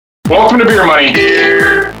Welcome to Beer Money.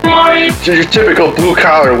 Beer Money. Your typical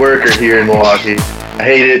blue-collar worker here in Milwaukee. I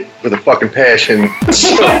hate it with a fucking passion.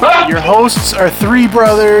 Your hosts are three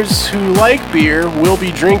brothers who like beer, will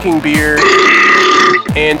be drinking beer,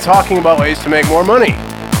 and talking about ways to make more money.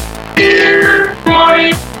 Beer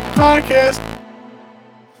Money Podcast.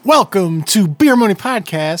 Welcome to Beer Money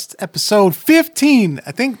Podcast, episode 15.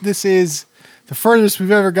 I think this is the furthest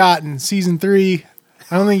we've ever gotten, season 3.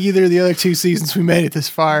 I don't think either of the other two seasons we made it this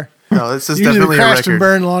far. No, this is Usually definitely a crashed record. and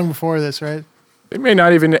burned long before this, right? They may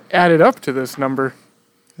not even add it up to this number.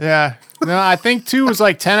 Yeah. No, I think 2 was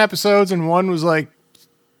like 10 episodes and 1 was like,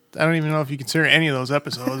 I don't even know if you consider any of those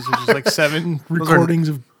episodes. It was like 7 recordings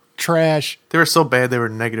of trash. They were so bad they were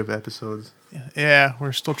negative episodes. Yeah,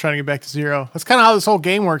 we're still trying to get back to 0. That's kind of how this whole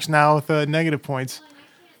game works now with negative points.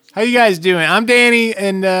 How you guys doing? I'm Danny,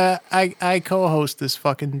 and I co-host this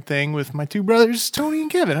fucking thing with my two brothers, Tony and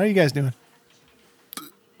Kevin. How you guys doing?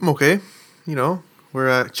 I'm okay. You know,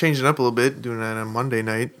 we're changing up a little bit, doing it on a Monday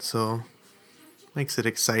night, so makes it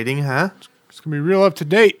exciting, huh? It's going to be real up to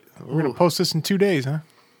date. We're going Ooh. to post this in 2 days, huh?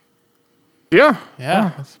 Yeah.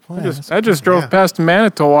 Yeah, that's the plan. I just drove Yeah. past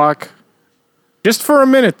Manitowoc. Just for a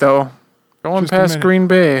minute, though. Going Just a past minute. Green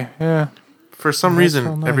Bay. Yeah. For some That's reason,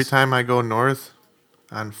 so nice. every time I go north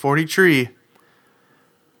on 43,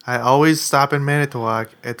 I always stop in Manitowoc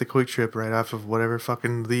at the Quick Trip right off of whatever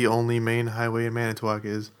fucking the only main highway in Manitowoc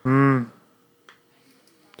is.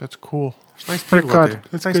 That's cool. It's nice Pretty people out good. there.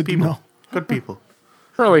 That's nice good to people. know. Good people.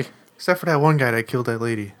 Really. Except for that one guy that killed that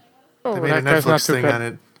lady. Oh, They made a that guy's not Netflix too thing bad. on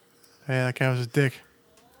it. Yeah, that guy was a dick.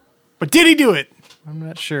 But did he do it? I'm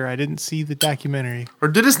not sure. I didn't see the documentary. Or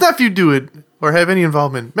did his nephew do it? Or have any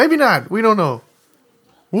involvement? Maybe not. We don't know.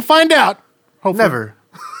 We'll find out. Hopefully. Never.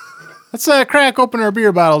 Let's crack open our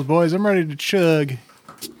beer bottles, boys. I'm ready to chug.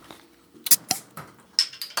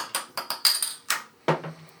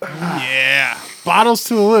 Yeah. Bottles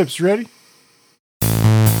to the lips. Ready?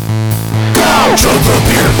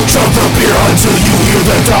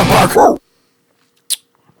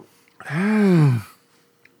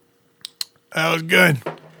 That was good.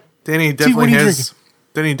 Danny what definitely are you has.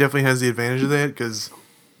 Danny definitely has the advantage of that because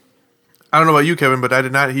I don't know about you, Kevin, but I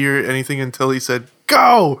did not hear anything until he said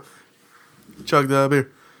 "Go." Chug the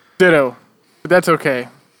beer. Ditto. But that's okay.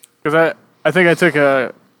 Because I think I took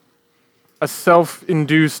a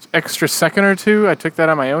self-induced extra second or two. I took that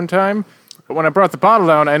on my own time. But when I brought the bottle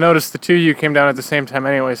down, I noticed the two of you came down at the same time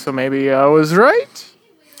anyway, so maybe I was right.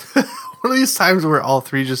 One of these times where all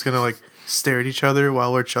three just gonna like stare at each other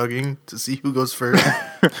while we're chugging to see who goes first.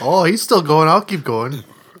 Oh, he's still going. I'll keep going.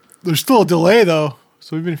 There's still a delay, though.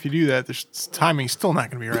 So even if you do that, there's timing's still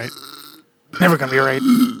not going to be right. Never gonna be right.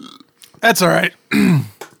 That's all right.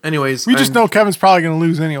 Anyways, We just know Kevin's probably going to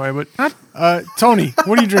lose anyway. But Tony,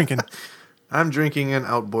 what are you drinking? I'm drinking an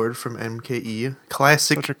Outboard from MKE,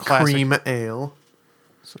 classic, Such a classic. cream ale.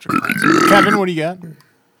 Such a classic. Kevin, what do you got?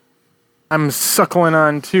 I'm suckling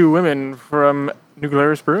on 2 women from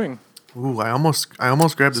Nuclearis Brewing. Ooh, I almost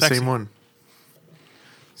grabbed the Sexy. same one.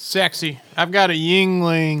 Sexy. I've got a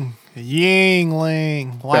Yingling. A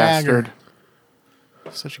Yingling lager. Bastard.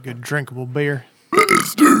 Such a good drinkable beer.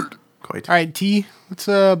 Quite. All right, T, let's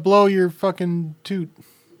blow your fucking toot.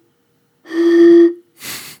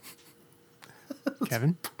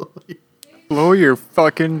 Kevin? Blow your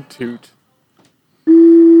fucking toot.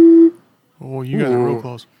 Oh, you guys are real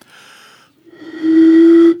close.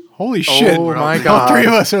 Holy shit. Oh my All god. 3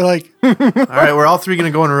 of us are like... All right, we're all three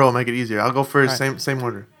gonna go in a row. Make it easier. I'll go first. Same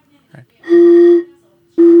order.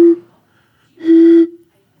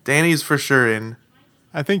 Danny's for sure in.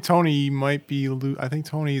 I think Tony might be... I think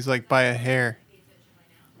Tony's like by a hair.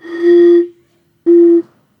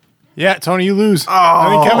 Yeah, Tony, you lose. I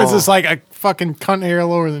think Kevin's just like a fucking cunt hair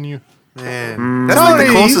lower than you. Man, that's like the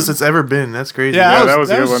Tony! closest it's ever been. That's crazy. Yeah, that was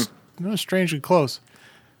a good one. That was strangely close.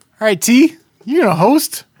 All right, T, you're going to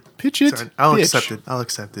host. Pitch it. Sorry, I'll bitch. accept it. I'll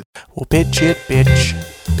accept it. Well, pitch it, bitch.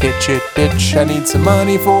 Pitch it, bitch. I need some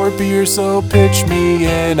money for beer, so pitch me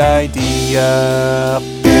an idea,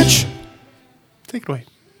 bitch. Take it away.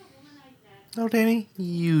 No, Danny,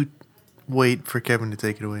 you wait for Kevin to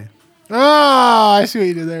take it away. Oh, I see what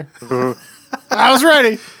you did there. I was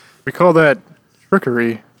ready. We call that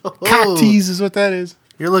trickery. Cock tease is what that is.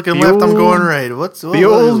 You're looking The left. I'm old- going right. What's The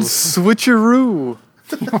old switcheroo.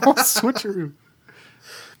 Switcheroo.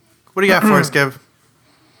 What do you got for us, Kev?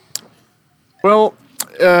 Well,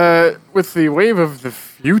 with the wave of the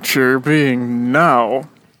future being now,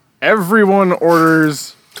 everyone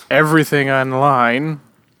orders everything online,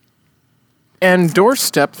 and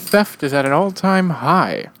doorstep theft is at an all-time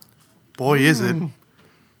high. Boy, is it.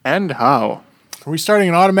 And how? Are we starting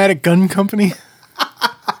an automatic gun company?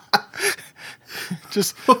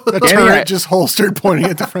 Just a turret just holstered pointing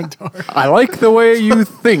at the front door. I like the way you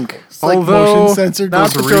think, like although motion sensor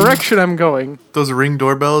not goes the ring. direction I'm going. Those Ring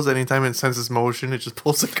doorbells, anytime it senses motion, it just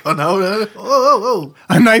pulls a gun out. Whoa.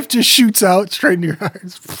 A knife just shoots out straight into your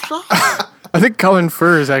eyes. I think Colin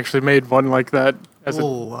Furs actually made one like that.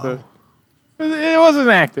 Wow. It wasn't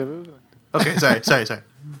active. Okay, sorry.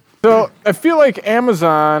 So I feel like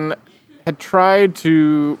Amazon had tried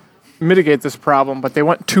to mitigate this problem, but they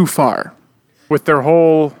went too far with their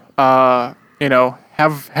whole, have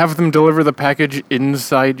them deliver the package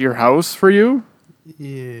inside your house for you.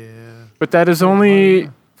 Yeah. But that is only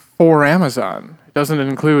for Amazon. It doesn't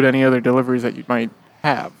include any other deliveries that you might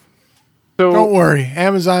have. So Don't worry.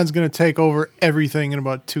 Amazon's going to take over everything in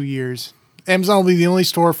about 2 years. Amazon will be the only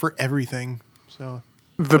store for everything. So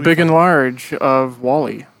the big and large of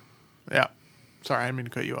Wally. yeah. Sorry, I didn't mean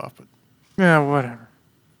to cut you off, but Yeah, whatever.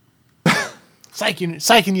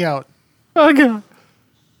 psyching you out. Okay.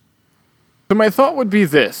 So my thought would be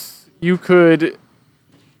this: you could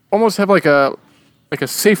almost have like a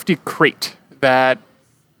safety crate that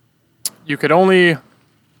you could only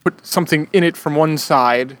put something in it from one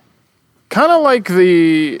side, kind of like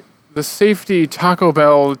the safety Taco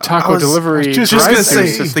Bell taco delivery Just gonna drive-thru say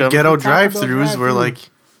system. the ghetto Bell drive-throughs drive-thru. where like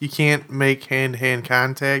you can't make hand-to-hand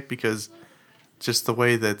contact because just the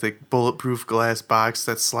way that the bulletproof glass box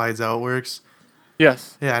that slides out works.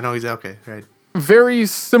 Yes, Yeah, I know okay, right. very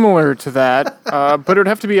similar to that, but it would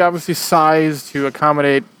have to be obviously sized to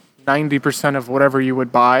accommodate 90% of whatever you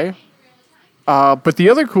would buy. But the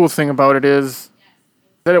other cool thing about it is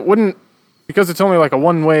that it wouldn't, because it's only like a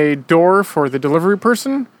one-way door for the delivery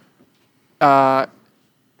person, it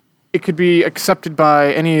could be accepted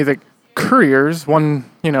by any of the couriers,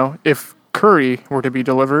 if curry were to be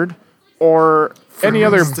delivered, or any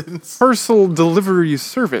other instance. parcel delivery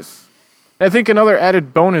service. I think another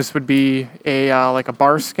added bonus would be a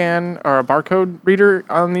bar scan or a barcode reader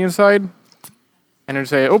on the inside, and it'd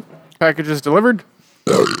say, "Oh, package is delivered."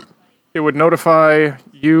 It would notify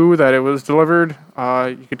you that it was delivered.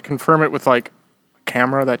 You could confirm it with like a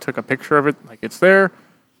camera that took a picture of it, like it's there.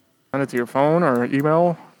 Send it to your phone or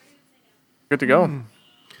email. Good to go.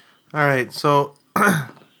 All right, so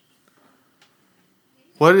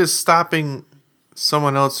what is stopping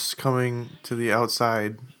someone else coming to the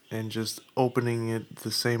outside and just opening it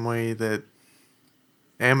the same way that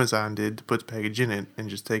Amazon did to put the package in it and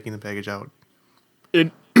just taking the package out?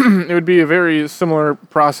 It would be a very similar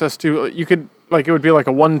process to you could like it would be like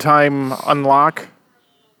a one-time unlock.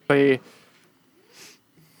 It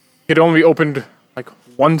only be opened like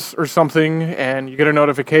once or something, and you get a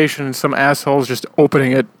notification, and some asshole's just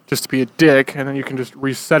opening it just to be a dick, and then you can just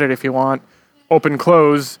reset it if you want. Open,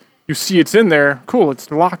 close. You see it's in there. Cool, it's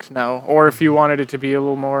locked now. Or if you wanted it to be a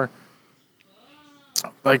little more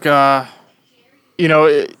like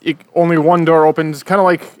only one door opens, kind of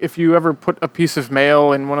like if you ever put a piece of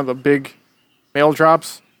mail in one of the big mail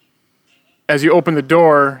drops. As you open the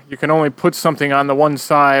door, you can only put something on the one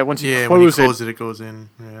side. Once you When you close close it, it goes in.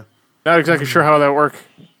 Yeah. not exactly sure how that worked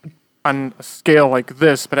on a scale like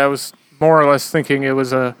this, but I was more or less thinking it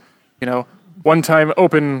was a, one time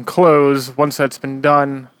open, close. Once that's been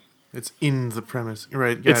done, It's in the premise.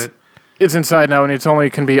 Right, got it. it's inside now, and it's only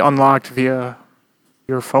can be unlocked via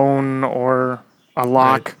your phone or a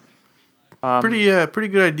lock. Pretty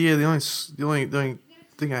good idea. The only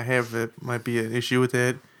thing I have that might be an issue with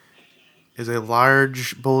that is a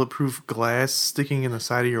large bulletproof glass sticking in the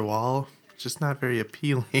side of your wall. It's just not very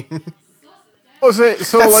appealing. So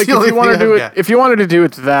That's like the if only you wanted thing to do I've it, got. if you wanted to do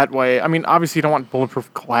it that way, I mean, obviously you don't want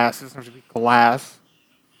bulletproof glass. It doesn't have to be glass.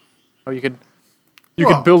 Or you could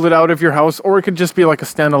build it out of your house, or it could just be like a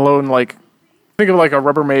standalone, like think of like a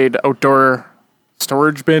Rubbermaid outdoor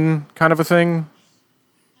storage bin kind of a thing.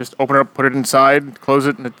 Just open it up, put it inside, close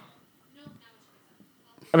it, and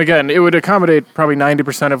again, it would accommodate probably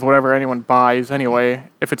 90% of whatever anyone buys anyway.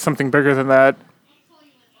 If it's something bigger than that,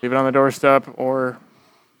 leave it on the doorstep, or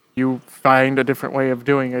you find a different way of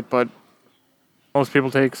doing it. But most people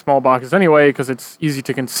take small boxes anyway because it's easy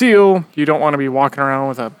to conceal. You don't want to be walking around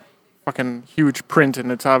with a fucking huge print,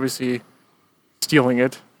 and it's obviously stealing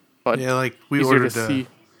it. But Yeah, like we easier to ordered see.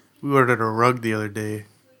 we ordered a rug the other day.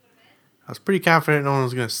 I was pretty confident no one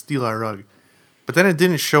was gonna steal our rug, but then it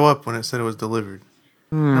didn't show up when it said it was delivered.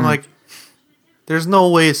 I'm like, there's no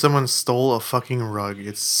way someone stole a fucking rug.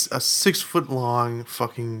 It's a 6 foot long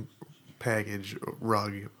fucking package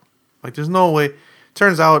rug. Like, there's no way.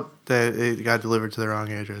 Turns out that it got delivered to the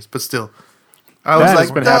wrong address, but still, I was That like,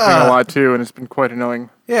 has been happening "Duh." a lot too, and it's been quite annoying.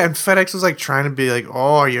 Yeah, and FedEx was like trying to be like,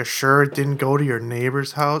 "Oh, are you sure it didn't go to your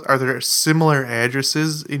neighbor's house? Are there similar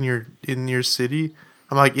addresses in your city?"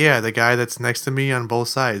 I'm like, yeah, the guy that's next to me on both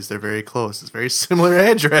sides, they're very close. It's a very similar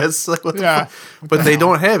address. Like, what the Yeah. fuck? But they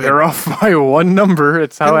don't have it. They're off by one number.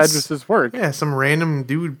 It's how It's- addresses work. Yeah, some random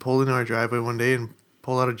dude pulled into our driveway one day and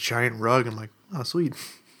pulled out a giant rug. I'm like, oh, sweet.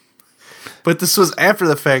 But this was after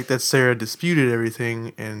the fact that Sarah disputed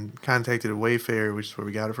everything and contacted Wayfair, which is where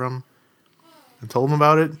we got it from, and told them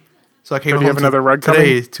about it. So I came So do you home have another rug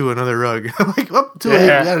today to another rug. I'm like, oh, too late.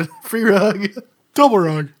 Yeah. We got a free rug. Double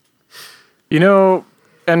rug. You know,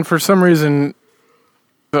 and for some reason,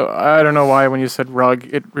 I don't know why when you said rug,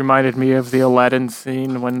 it reminded me of the Aladdin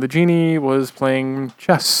scene when the genie was playing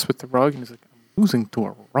chess with the rug, and he's like, I'm losing to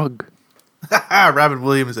a rug. Robin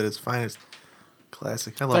Williams at his finest.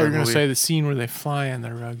 Classic. I I love thought you that were going to movie. say the scene where they fly on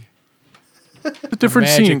the rug. It's a different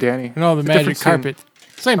Magic- scene, Danny. No, the It's a magic different scene. carpet.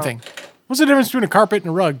 Same thing. What's the difference between a carpet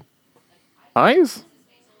and a rug? Size?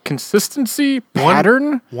 Consistency?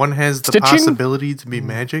 Pattern? One has the Stitching? possibility to be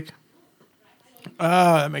magic.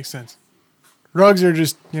 Ah, that makes sense. Rugs are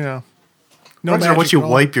just, no Rugs are magic what you at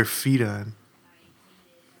all. wipe your feet on.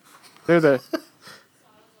 They're the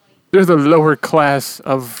lower class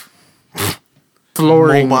of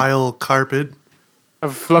flooring, Mobile carpet.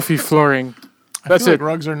 of fluffy flooring. I That's feel it. like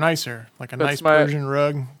rugs are nicer. Like a That's nice my- Persian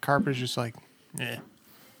rug. Carpet is just like, yeah.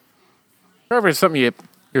 Carpet is something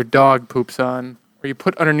your dog poops on, or you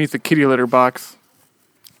put underneath the kitty litter box.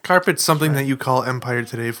 Carpet's something that you call Empire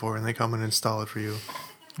Today for, and they come and install it for you.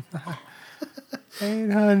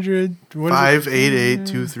 800. What is it?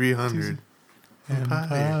 588-2300.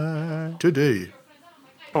 Empire Today.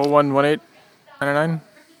 011899.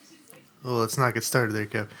 Oh, let's not get started there,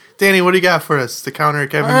 Kev. Danny, what do you got for us to counter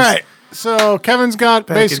Kevin's? All right. So Kevin's got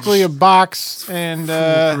Package. basically a box and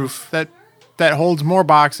Foolproof. that holds more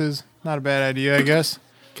boxes. Not a bad idea, I guess.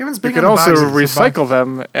 Kevin's You big could on also boxes. recycle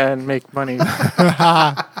them and make money.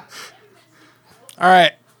 All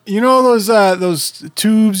right. You know those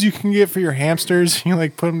tubes you can get for your hamsters? You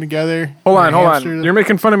like put them together. Hold on. Your hamster- You're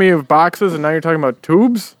making fun of me of boxes, and now you're talking about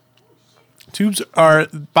tubes? Tubes are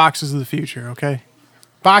boxes of the future, okay?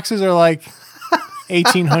 Boxes are like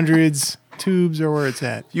 1800s. Tubes are where it's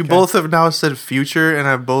at. You okay? both have now said future, and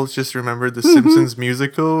I've both just remembered the Simpsons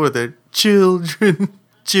musical where they're children,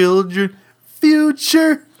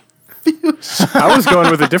 future. I was going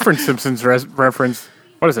with a different Simpsons reference.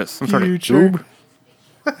 What is this? Some sort of Future. tube?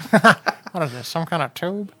 What is this? Some kind of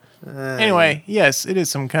tube? Anyway, yes, it is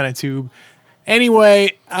some kind of tube.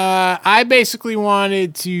 Anyway, I basically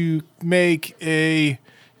wanted to make a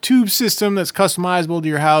tube system that's customizable to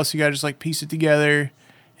your house. You gotta just like piece it together.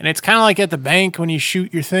 And it's kind of like at the bank when you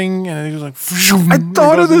shoot your thing and it just like. I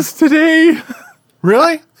thought of this today.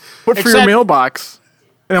 Really? What for your Except- mailbox?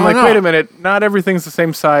 And I'm Oh, like, no. wait a minute. Not everything's the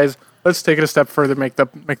same size. Let's take it a step further. Make the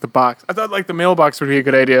box. I thought like the mailbox would be a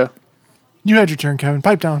good idea. You had your turn, Kevin.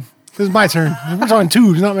 Pipe down. This is my turn. We're talking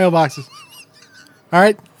tubes, not mailboxes. All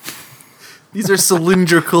right? These are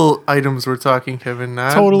cylindrical items we're talking, Kevin,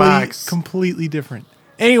 not Totally, box. completely different.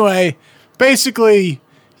 Anyway, basically,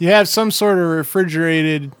 you have some sort of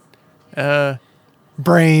refrigerated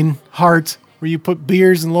brain, heart, where you put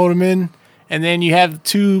beers and load them in, and then you have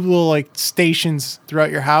two little like stations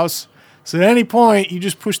throughout your house. So at any point, you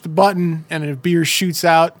just push the button, and a beer shoots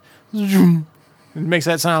out, zoom, and it makes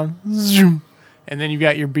that sound, zoom, and then you've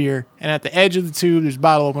got your beer. And at the edge of the tube, there's a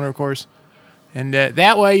bottle opener, of course. And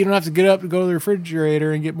that way, you don't have to get up to go to the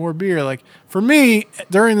refrigerator and get more beer. Like for me,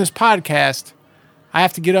 during this podcast, I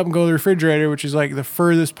have to get up and go to the refrigerator, which is like the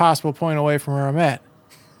furthest possible point away from where I'm at.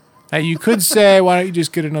 Now, you could say, why don't you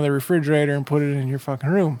just get another refrigerator and put it in your fucking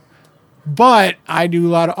room? But I do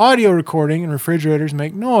a lot of audio recording, and refrigerators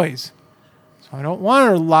make noise. So I don't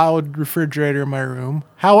want a loud refrigerator in my room.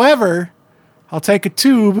 However, I'll take a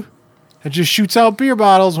tube that just shoots out beer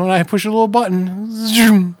bottles when I push a little button.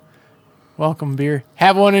 Zoom. Welcome, beer.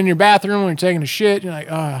 Have one in your bathroom when you're taking a shit. You're like,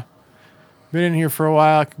 been in here for a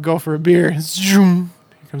while. I could go for a beer. Zoom.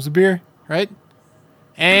 Here comes the beer, right?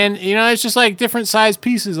 And, it's just like different size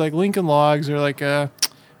pieces, like Lincoln Logs or like the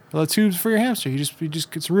tubes for your hamster.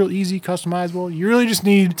 It's real easy, customizable. You really just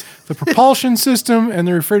need the propulsion system and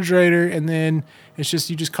the refrigerator, and then it's just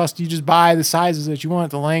you just buy the sizes that you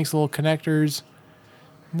want, the lengths, the little connectors.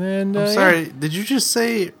 And I'm sorry, did you just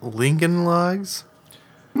say Lincoln Logs?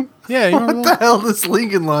 Yeah, you What the hell does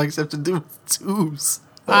Lincoln Logs have to do with tubes?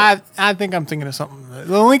 I think I'm thinking of something.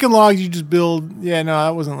 The Lincoln Logs you just build. Yeah, no,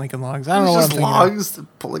 that wasn't Lincoln Logs. I don't know what I'm Just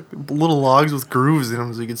thinking. logs, like little logs with grooves in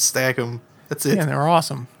them so you could stack them. That's it. Yeah, they were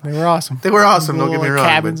awesome. They were awesome. They were awesome, don't Little, get me like, wrong,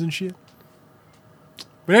 Cabins but- and shit.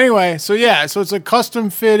 But anyway, so it's a custom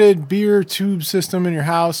fitted beer tube system in your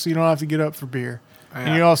house, so you don't have to get up for beer,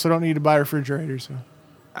 and you also don't need to buy a refrigerator. So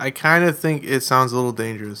I kind of think it sounds a little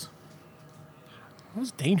dangerous.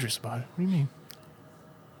 What's dangerous about it? What do you mean?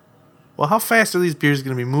 Well, how fast are these beers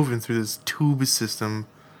going to be moving through this tube system?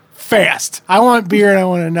 Fast. I want beer and I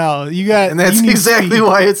want to know. And that's exactly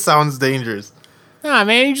why it sounds dangerous. Nah,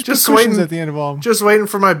 man, you just put cushions at the end of all of them. Just waiting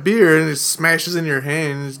for my beer, and it smashes in your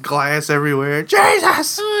hand, and there's glass everywhere.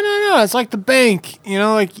 Jesus! No. It's like the bank. You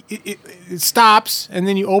know, like it stops, and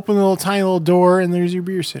then you open the tiny little door, and there's your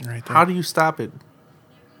beer sitting right there. How do you stop it?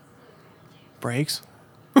 Brakes.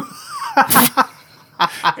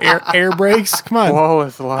 air brakes. Come on. Whoa,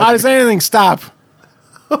 it's a lot. How does anything stop?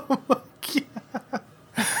 Oh my God.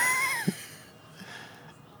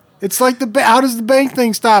 It's like how does the bank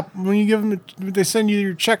thing stop when you give them? They send you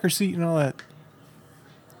your check receipt and all that.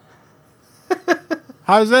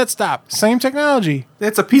 How does that stop? Same technology.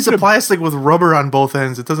 It's a piece of plastic with rubber on both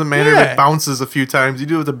ends. It doesn't matter if it bounces a few times. You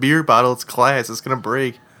do it with a beer bottle, it's glass. It's going to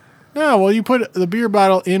break. No, well, you put the beer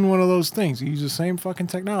bottle in one of those things. You use the same fucking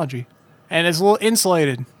technology. And it's a little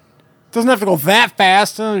insulated. It doesn't have to go that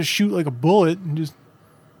fast. It doesn't shoot like a bullet. And just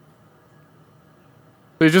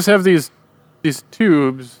They just have these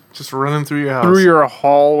tubes Just running through your house. through your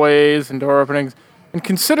hallways and door openings. And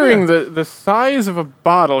considering the size of a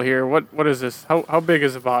bottle here, what is this? How big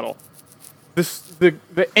is a bottle?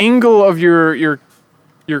 The angle of your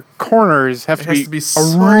corners have to be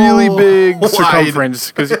a really big circumference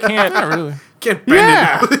because you can't. not really. Can't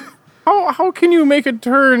bend it. How can you make it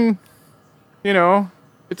turn? You know,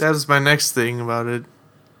 That was my next thing about it.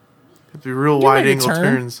 It'd be real wide make it angle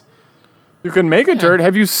turn. turns. you can make a turn.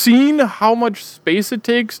 Have you seen how much space it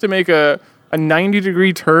takes to make a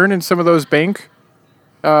 90-degree turn in some of those bank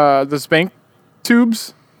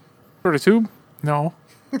tubes? Sort of tube? No.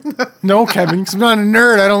 No, Kevin, 'cause I'm not a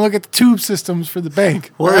nerd. I don't look at the tube systems for the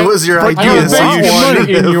bank. Well, right? it was your But idea, you so want you one should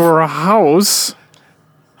in your house.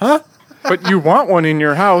 Huh? But you want one in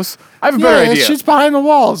your house. I have a better Yeah, that idea. shit's behind the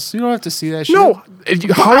walls. You don't have to see that shit. No.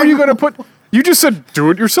 How are you going to put... You just said, do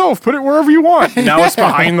it yourself. Put it wherever you want. Now it's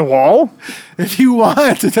behind the wall? If you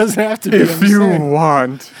want, it doesn't have to be. If you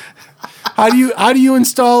want. How do you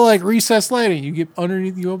install like recessed lighting? You get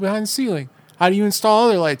underneath, you go behind the ceiling. How do you install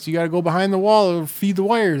other lights? You got to go behind the wall or feed the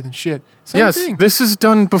wires and shit. Same Yes, thing. this is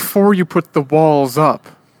done before you put the walls up.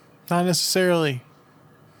 Not necessarily.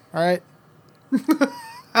 All right,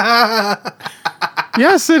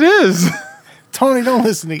 Yes, it is. Tony, don't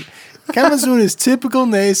listen to me. Kevin's doing his typical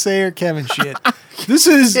naysayer Kevin shit. This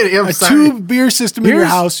is I'm a sorry. tube beer system in your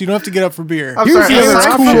Here's- house. You don't have to get up for beer. I'm Here's sorry. the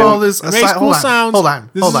Aside option. from all this, It makes cool sounds. Hold on.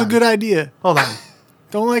 This is a good idea. Hold on.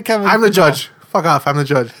 Don't let Kevin. I'm the judge. Fuck off. I'm the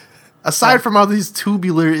judge. Aside from all these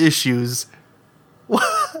tubular issues,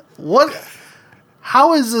 what?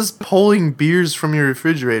 How is this pulling beers from your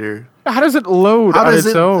refrigerator? How does it load How on does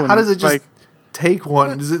its it? own? How does it just Like, take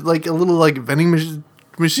one? Is it like a little like vending machine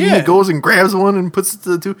Yeah. that goes and grabs one and puts it to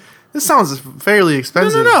the tube? This sounds fairly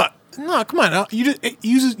expensive. No, come on. You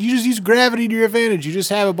just use gravity to your advantage. You just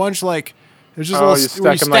have a bunch like there's just oh, little you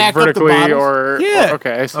where stack them like up the vertically bottles. or... Yeah.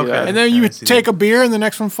 Okay, I see Okay. that. And then you I would see take that. a beer and the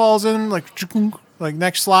next one falls in like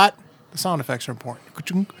next slot. The sound effects are important.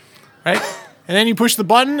 Right? And then you push the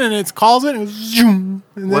button and it calls it and, zoom,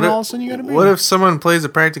 and then all of a sudden you got a beer. What if someone plays a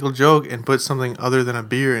practical joke and puts something other than a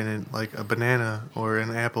beer in it, like a banana or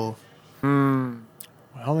an apple,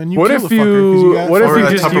 Well, then you What kill if the fucker 'cause you- got what if or you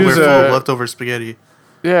a just Tupperware use full a- of leftover spaghetti?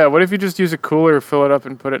 Yeah, what if you just use a cooler, fill it up,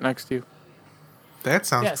 and put it next to you? That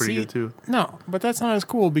sounds Yeah, pretty see, good too. No, but that's not as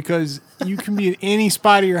cool because you can be at any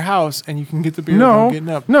spot of your house and you can get the beer without getting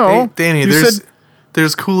up. No. Hey, Danny, You there's said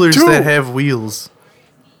there's coolers two. that have wheels.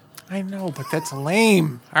 I know, but that's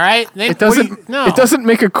lame. All right, it doesn't. No, It doesn't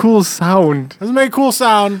make a cool sound. Doesn't make a cool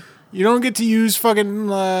sound. You don't get to use fucking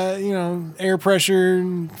air pressure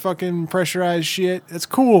and fucking pressurized shit. It's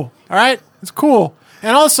cool. All right, it's cool.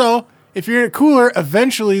 And also, if you're in a cooler,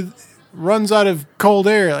 eventually runs out of cold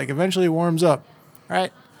air. Like eventually it warms up. All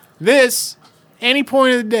right. This, any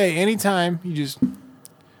point of the day, anytime, you just a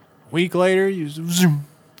week later, you just zoom.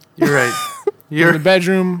 You're right. You're in the You're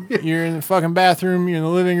bedroom. You're in the fucking bathroom. You're in the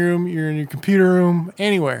living room. You're in your computer room.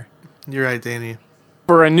 Anywhere. you're right, Danny.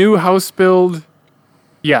 For a new house build,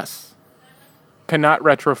 yes. Cannot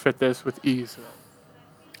retrofit this with ease.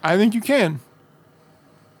 I think you can.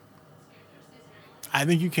 I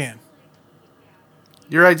think you can.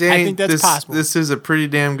 You're right, Danny. I think that's possible. This is a pretty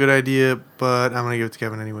damn good idea, but I'm gonna give it to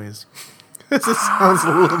Kevin anyways. This sounds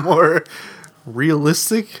a little more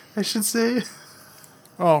realistic, I should say.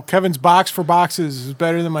 Oh, Kevin's box for boxes is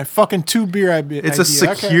better than my fucking two beer idea. It's a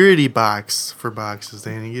security box for boxes,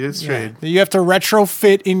 Danny. Get it Yeah. straight. That you have to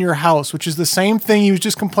retrofit in your house, which is the same thing he was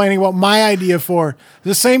just complaining about my idea for.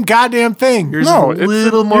 The same goddamn thing. Yours No, is a it's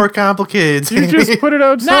little more complicated. You Danny. just put it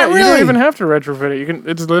outside. Not You really. don't even have to retrofit it. You can.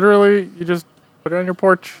 It's literally you just Put it on your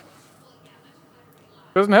porch.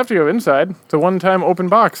 Doesn't have to go inside. It's a one-time open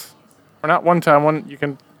box. Or not one-time. You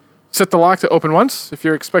can set the lock to open once if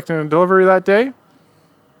you're expecting a delivery that day.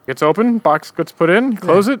 Gets open, box gets put in,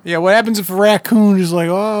 close it. Yeah, what happens if a raccoon is like,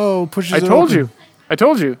 oh, pushes it open? I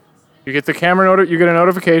told you. You get the camera you get a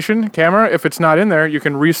notification. Camera, if it's not in there, you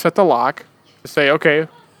can reset the lock to say, okay,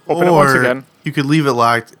 open it once again. You could leave it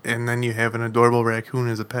locked, and then you have an adorable raccoon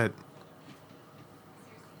as a pet.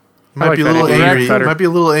 Might be a little angry. Might be a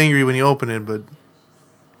little angry when you open it, but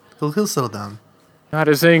he'll settle down. Not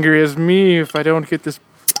as angry as me if I don't get this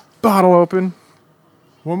bottle open.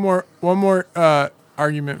 One more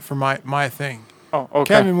argument for my thing. Oh,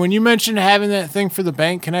 okay. Kevin, when you mentioned having that thing for the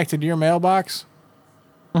bank connected to your mailbox,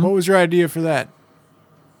 what was your idea for that?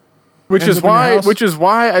 Which is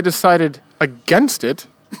why I decided against it.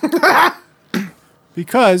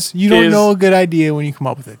 Because you don't know a good idea when you come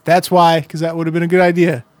up with it. That's why, because that would have been a good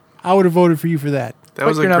idea. I would have voted for you for that. That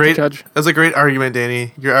was a great argument,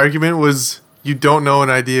 Danny. Your argument was you don't know an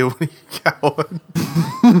idea when you got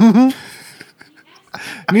one.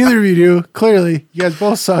 Neither of you do. Clearly, you guys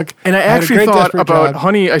both suck. And I actually thought about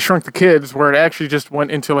Honey, I Shrunk the Kids, where it actually just went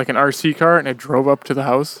into like an RC car and it drove up to the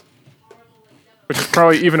house. Which is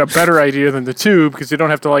probably even a better idea than the tube because you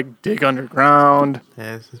don't have to like dig underground.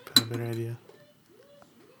 Yeah, this is probably a better idea.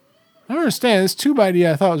 I don't understand. This tube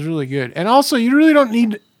idea I thought was really good. And also, you really don't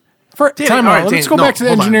need... Let's go back to the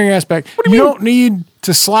engineering aspect. You don't need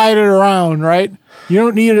to slide it around, right? You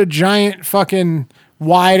don't need a giant fucking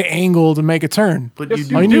wide angle to make a turn. But all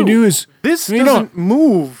you need to do is... This doesn't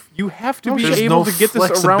move. You have to be able to get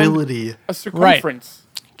this around a circumference.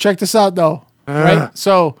 Right. Check this out, though. Right?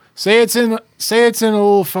 So, say it's in a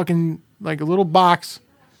little fucking... like a little box.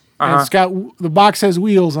 And it's got... The box has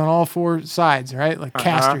wheels on all four sides, right? Like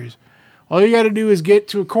casters. All you got to do is get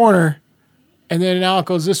to a corner, and then now it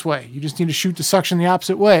goes this way. You just need to shoot the suction the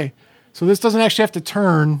opposite way. So this doesn't actually have to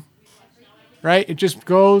turn, right? It just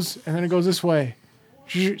goes, and then it goes this way.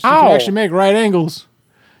 So you can actually make right angles.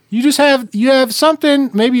 You have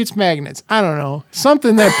something, maybe it's magnets, I don't know,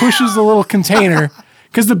 something that pushes the little container,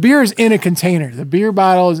 because the beer is in a container. The beer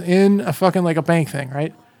bottle is in a fucking like a bank thing,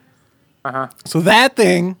 right? So that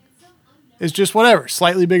thing is just whatever,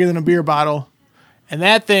 slightly bigger than a beer bottle. And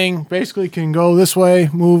that thing basically can go this way,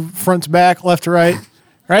 move front to back, left to right,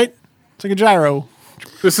 right? It's like a gyro.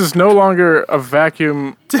 This is no longer a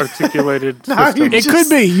vacuum articulated system. It could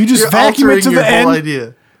be. You just vacuum it to the end.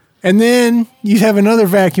 Idea. And then you have another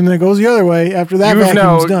vacuum that goes the other way after that vacuum's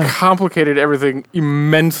done. You've now complicated everything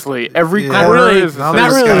immensely. Every corner is... Not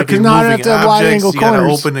really, because now I have to have wide angle corners. You got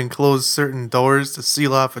to open and close certain doors to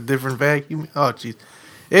seal off a different vacuum. Oh, jeez.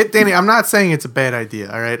 Danny, I'm not saying it's a bad idea,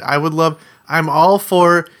 all right? I'm all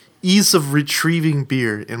for ease of retrieving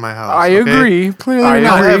beer in my house. I agree. Clearly you're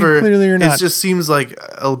not. However, Clearly you're not. It just seems like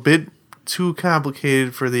a bit too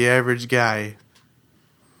complicated for the average guy.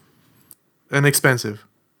 And expensive.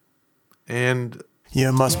 And...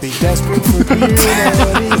 You must be desperate for beer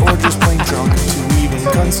already, or just plain drunk to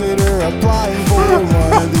even consider applying for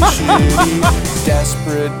one of these shitty,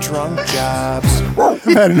 desperate drunk jobs. I've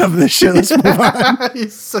had enough of this shit. Let's move on.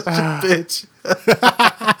 He's such a bitch.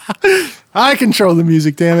 I control the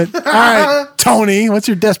music, damn it. All right, Tony, what's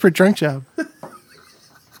your desperate drunk job?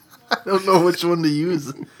 I don't know which one to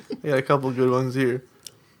use. I got a couple good ones here.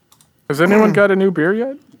 Has anyone got a new beer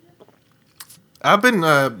yet? I've been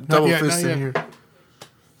double fisting here.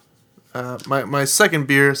 My second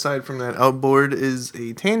beer, aside from that outboard, is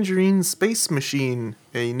a Tangerine Space Machine,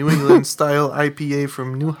 a New England style IPA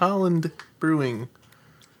from New Holland Brewing,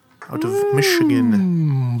 out of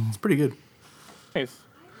Michigan. It's pretty good. Nice,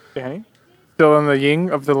 Danny. Still on the ying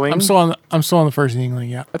of the ling? I'm still on the first Yingling,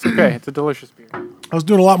 yeah. That's okay. It's a delicious beer. I was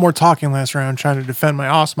doing a lot more talking last round, trying to defend my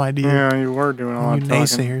awesome idea. Yeah, you were doing a lot of talking.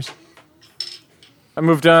 Naysayers. I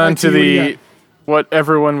moved on to what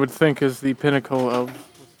everyone would think is the pinnacle of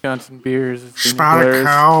Wisconsin beers. Spotted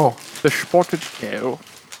Cow. The Spotted Cow.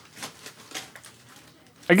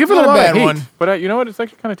 I give it a lot of hate, but you know what? It's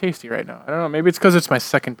actually kind of tasty right now. I don't know. Maybe it's because it's my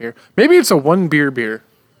second beer. Maybe it's a one beer.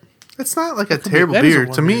 It's not like a terrible beer.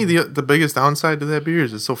 To me, the biggest downside to that beer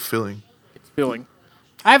is it's so filling. It's filling.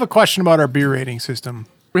 I have a question about our beer rating system.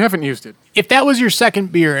 We haven't used it. If that was your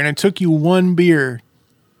second beer and it took you one beer,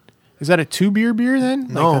 is that a 2-beer beer then?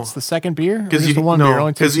 No. Like that's the second beer? Because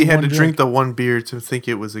you had to drink the one beer to think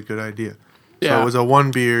it was a good idea. Yeah. So it was a one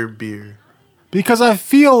beer. Because I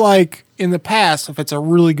feel like in the past, if it's a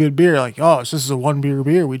really good beer, like, this is a 1-beer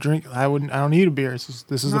beer we drink, I don't need a beer. This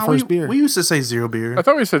is the first beer. We used to say 0 beer. I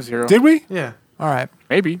thought we said 0. Did we? Yeah. All right.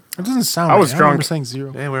 Maybe. It doesn't sound I was drunk. I remember saying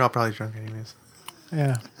 0. Yeah, we're all probably drunk anyways.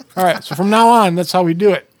 Yeah. All right. So from now on, that's how we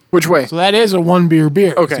do it. Which way? So that is a 1 beer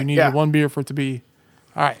beer. 'cause Okay, You need yeah. a 1 beer for it to be.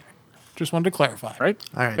 All right. Just wanted to clarify. Right?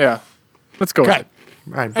 All right. Yeah. Let's go. with Okay. it.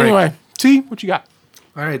 All right. Break. Anyway, T, what you got?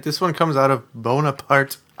 All right. This one comes out of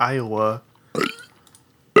Bonaparte, Iowa.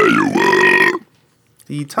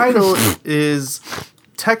 The title is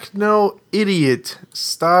Techno-Idiot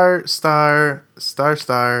Star.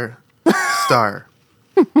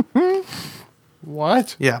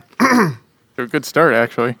 What? Yeah. A good start,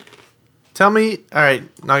 actually. Tell me, all right,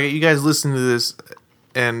 now you guys listen to this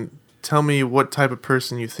and tell me what type of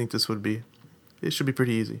person you think this would be. It should be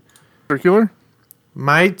pretty easy. Circular?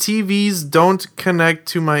 My TVs don't connect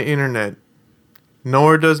to my internet,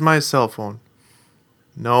 nor does my cell phone.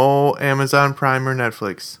 No Amazon Prime or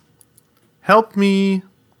Netflix. Help me,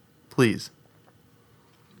 please.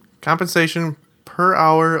 Compensation per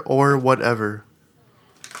hour or whatever.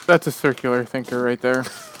 That's a circular thinker right there.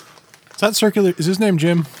 Is that circular? Is his name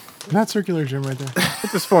Jim? Not circular Jim right there.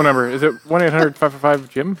 What's his phone number? Is it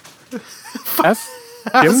 1-800-555-JIM? S?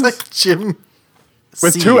 I was Jim's? like Jim.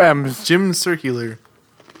 With C. 2 M's. Jim Circular.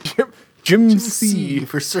 Jim C C.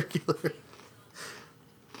 for circular.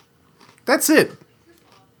 That's it.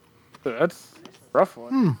 That's a rough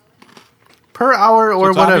one. Per hour or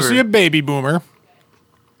It's whatever. obviously a baby boomer.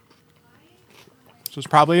 So it's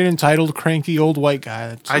probably an entitled, cranky old white guy.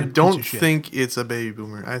 That's I a piece don't of shit. think it's a baby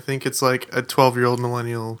boomer. I think it's like a 12-year-old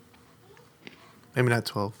millennial. Maybe not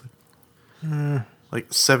 12.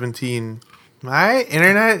 Like 17. My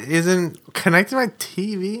internet isn't connected to my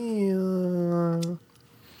TV.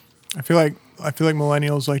 I feel like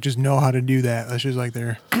millennials like just know how to do that. That's just like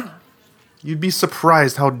their. You'd be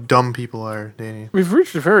surprised how dumb people are, Danny. We've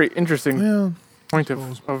reached a very interesting Well, point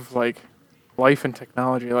of like life and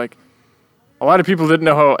technology. Like a lot of people didn't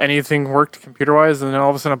know how anything worked computer wise, and then all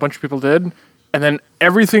of a sudden a bunch of people did, and then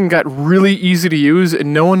everything got really easy to use,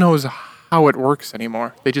 and no one knows how it works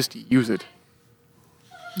anymore. They just use it.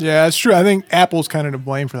 yeah, that's true. I think Apple's kind of to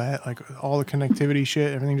blame for that. Like all the connectivity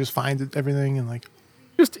shit, everything just finds it, everything, and like.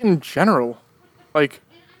 Just in general, like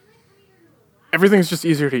everything's just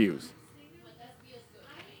easier to use.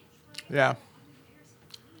 Yeah.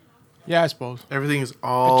 Yeah, I suppose. Everything is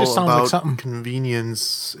all just sounds like about something.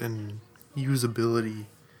 convenience and usability.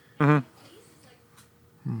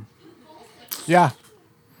 Yeah.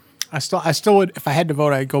 I still would, if I had to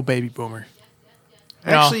vote, I'd go baby boomer.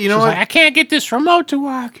 Actually, you know she's what? like, I can't get this remote to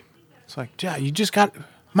work. It's like, yeah, you just got,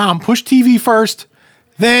 Mom, push TV first,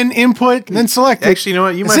 then input, then select it. Actually, you know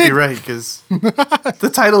what? You That's might it. be right, because the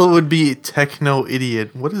title would be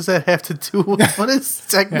Techno-Idiot. What does that have to do with, what does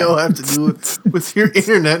techno have to do with your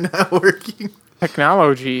internet not working?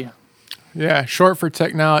 Technology. Yeah, short for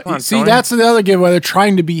technology. on, See, Tony. that's the other giveaway. They're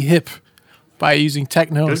trying to be hip by using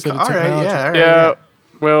techno instead of All technology. right, yeah, all right. Yeah.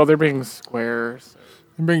 Well, they're being squares.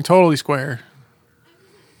 And being totally square.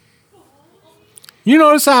 You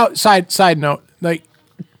notice how side note, like,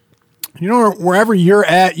 you know, wherever you're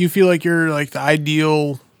at, you feel like you're like the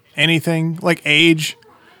ideal anything, like age.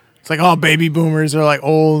 It's like, oh, baby boomers are like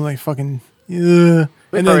old, like fucking, and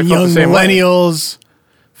probably then felt young the same way. millennials,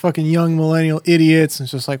 fucking young millennial idiots. And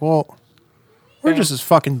it's just like, well, we're just as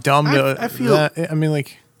fucking dumb to I feel- that. I mean,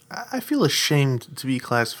 like, I feel ashamed to be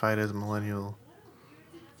classified as a millennial.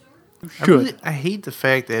 Should. I hate the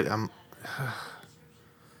fact that I'm...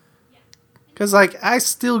 Because, like, I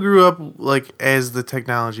still grew up, like, as the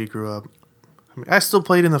technology grew up. I mean, I still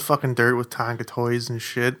played in the fucking dirt with Tonka toys and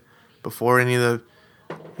shit before any of the...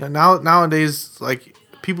 You know, nowadays, like,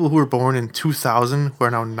 people who were born in 2000 who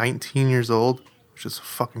are now 19 years old, which is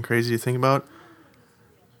fucking crazy to think about.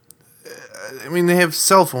 I mean, they have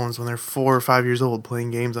cell phones when they're 4 or 5 years old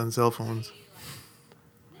playing games on cell phones.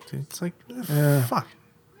 It's like, fuck.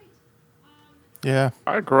 yeah.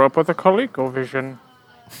 I grew up with a ColecoVision.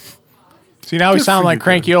 See, now we Good sound for like you,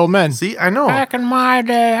 cranky Kevin. old men. See, I know. Back in my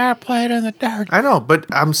day, I played in the dirt. I know, but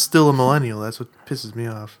I'm still a millennial. That's what pisses me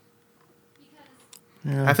off.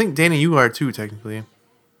 Yeah. I think, Danny, you are too, technically.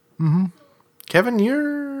 Mm-hmm. Kevin,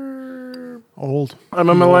 you're... Old. I'm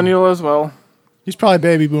a millennial as well. He's probably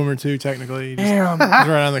baby boomer too, technically. He's Damn.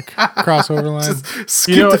 right on the crossover line.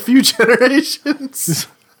 Skip know- a few generations.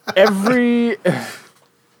 every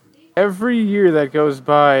year that goes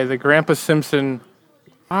by, the Grandpa Simpson,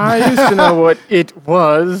 I used to know what it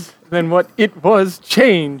was, then what it was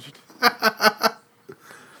changed.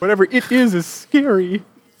 Whatever it is scary.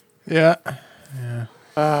 Yeah. Yeah.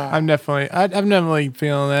 I'm definitely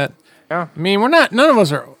feeling that. Yeah. I mean, none of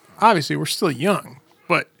us are, obviously, we're still young.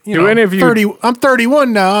 But, you Do know, any of you- I'm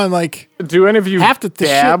 31 now, and like, Do any of you Half the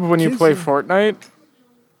dab shit when you kids play are- Fortnite?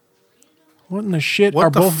 what in the shit are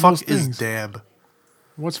What the both of fuck those is things? dab?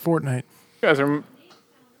 What's Fortnite? You guys are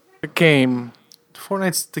the game.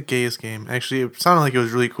 Fortnite's the gayest game. Actually, it sounded like it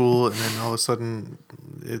was really cool, and then all of a sudden,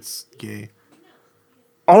 it's gay.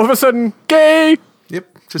 All of a sudden, gay. Yep,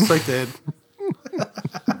 just like that.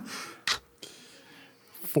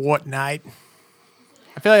 Fortnite.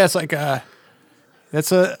 I feel like that's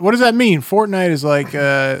like what does that mean? Fortnite is like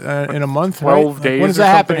in a month, 12 right? days When is or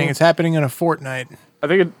that happening? something. It's happening in a fortnight. I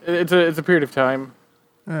think it's a period of time.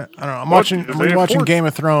 I don't know. I'm What? watching Is it watching Fortnite? Game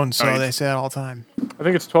of Thrones, so Nice. they say that all the time. I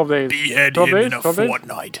think it's 12 days. Behead 12 him days? in a 12 days?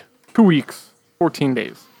 fortnight. 2 weeks. 14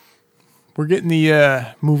 days. We're getting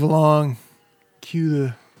the move along. Cue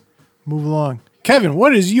the move along. Kevin,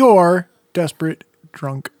 what is your desperate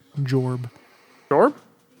drunk jorb? Jorb?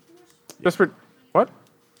 Desperate. What?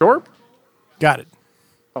 Jorb? Got it.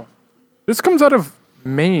 This comes out of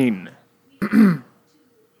Maine.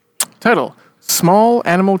 Title: Small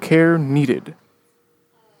Animal Care Needed.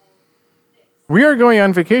 We are going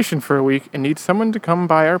on vacation for a week and need someone to come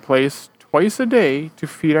by our place twice a day to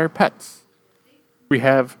feed our pets. We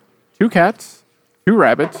have 2 cats, 2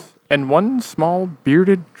 rabbits, and 1 small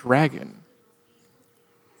bearded dragon.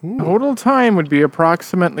 Total time would be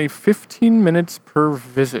approximately 15 minutes per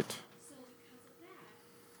visit.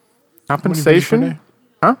 Compensation?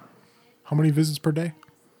 Huh? How many visits per day?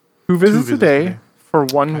 2 visits a visits day a day. for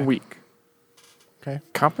 1 week. Okay.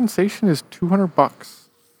 Compensation is $200.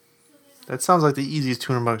 That sounds like the easiest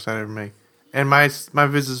 $200 I'd ever make. And my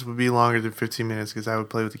visits would be longer than 15 minutes because I would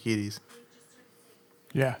play with the kitties.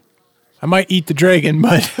 Yeah. I might eat the dragon,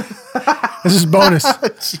 but this is bonus.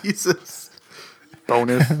 Jesus.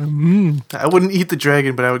 Bonus. I wouldn't eat the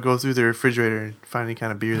dragon, but I would go through the refrigerator and find any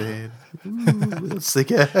kind of beer they had. Ooh, what's the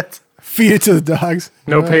cat? Feed it to the dogs.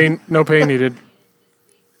 No pain needed.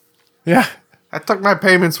 Yeah. I took my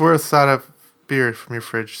payment's worth out of beer from your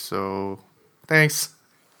fridge, so thanks.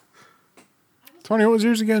 Tony, what was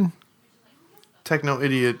yours again?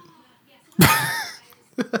 Techno-idiot.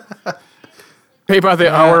 Pay by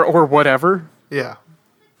the hour or whatever. Yeah.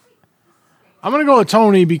 I'm going to go with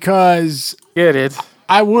Tony because Get it.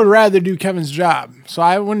 I would rather do Kevin's job. So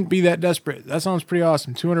I wouldn't be that desperate. That sounds pretty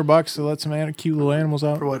awesome. $200 to let some cute little animals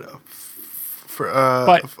out. For what? For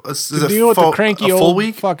But is to it deal with the cranky a full old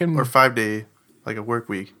week fucking- or 5 day, like a work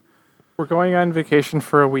week. We're going on vacation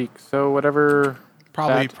for a week, so whatever.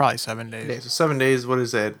 Probably 7 days. Okay, so 7 days. What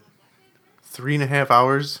is that? 3.5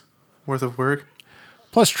 hours worth of work.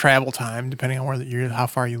 Plus travel time, depending on how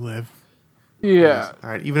far you live. Yeah.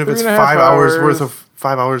 All right, even if it's 3.5 5 hours worth hours. of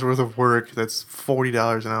 5 hours worth of work, that's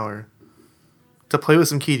 $40 an hour to play with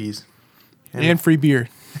some kitties And free beer.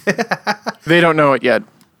 They don't know it yet.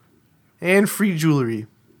 and free jewelry.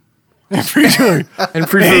 And free jewelry. And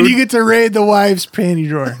free And food. you get to raid the wife's panty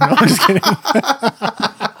drawer. No, I'm just kidding.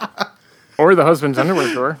 Or the husband's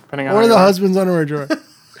underwear drawer, depending on Or how the you are. husband's underwear drawer.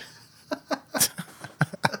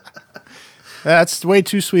 That's way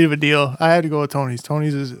too sweet of a deal. I had to go with Tony's.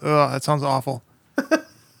 Tony's is, that sounds awful. That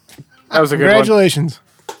was a good one. Congratulations.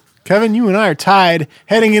 Kevin, you and I are tied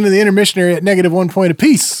heading into the intermissionary at -1 point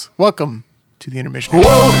apiece. Welcome to the intermissionary.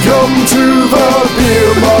 Welcome to the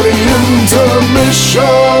Beer Money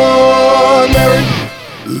Intermissionary.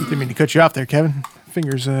 Didn't mean to cut you off there, Kevin.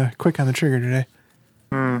 Fingers quick on the trigger today.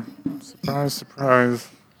 Surprise, surprise.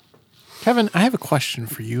 Kevin, I have a question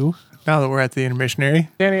for you now that we're at the intermissionary.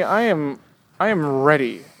 Danny, I am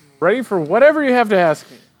ready. Ready for whatever you have to ask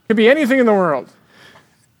me. Could be anything in the world.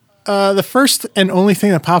 The first and only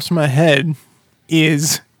thing that pops in my head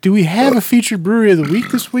is, do we have a featured brewery of the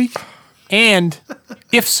week this week? And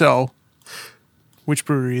if so, which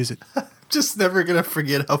brewery is it? Just never gonna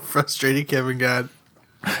forget how frustrated Kevin got.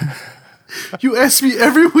 You ask me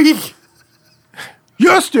every week.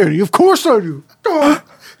 Yes, Danny, of course I do. I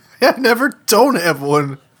never don't have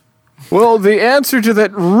one. Well, the answer to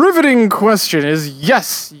that riveting question is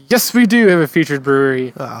yes. Yes, we do have a featured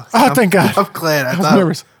brewery. Oh, thank God. I'm glad. I was thought,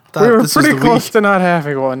 nervous. thought We were this was pretty the close week. to not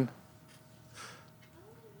having one.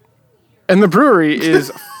 And the brewery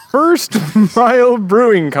is First Mile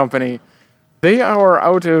Brewing Company. They are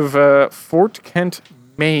out of Fort Kent,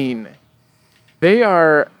 Maine. They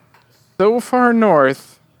are so far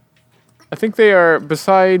north. I think they are,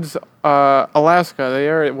 besides Alaska, they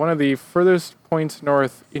are at one of the furthest points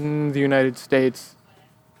north in the United States.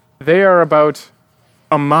 They are about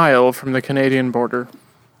a mile from the Canadian border.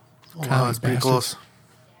 Oh, wow, that's pretty close.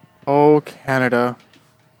 Oh, Canada.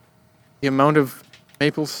 The amount of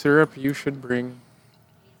maple syrup you should bring.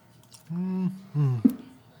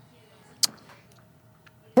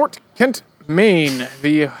 Fort Kent, Maine,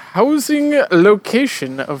 the housing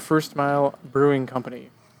location of First Mile Brewing Company.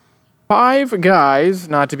 5 Guys,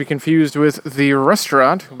 not to be confused with the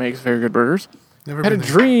restaurant, who makes very good burgers, Never had a been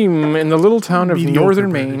there. dream in the little town of Mediocre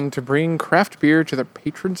northern beer. Maine to bring craft beer to the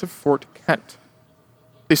patrons of Fort Kent.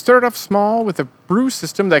 They started off small with a brew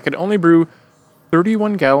system that could only brew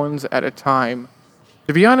 31 gallons at a time.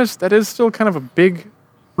 To be honest, that is still kind of a big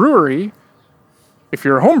brewery if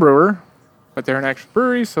you're a home brewer, but they're an actual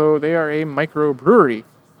brewery, so they are a microbrewery.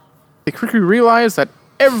 They quickly realized that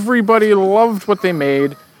everybody loved what they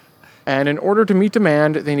made, and in order to meet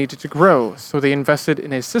demand, they needed to grow. So they invested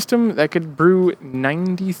in a system that could brew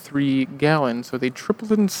 93 gallons, so they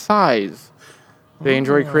tripled in size. They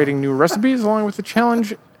enjoy creating new recipes along with the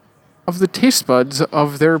challenge of the taste buds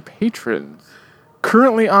of their patrons.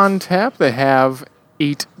 Currently on tap, they have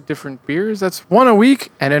 8 different beers. That's one a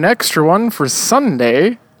week and an extra one for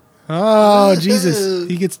Sunday. Oh, Jesus.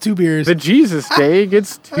 He gets 2 beers. The Jesus Day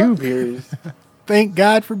gets 2 beers. Thank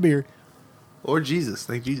God for beer. Or Jesus.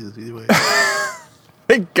 Thank Jesus. Either way.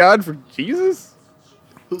 Thank God for Jesus.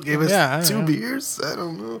 Who gave us Yeah, I don't 2 know. beers? I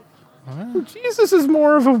don't know. Jesus is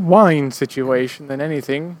more of a wine situation than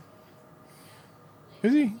anything.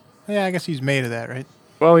 Is he? Yeah, I guess he's made of that, right?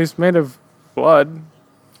 Well, he's made of blood.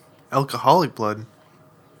 Alcoholic blood.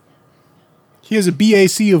 He has a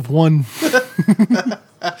BAC of 1.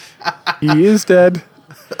 He is dead.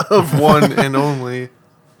 Of one and only.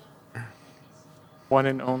 One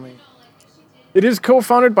and only. It is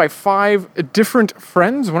co-founded by 5 different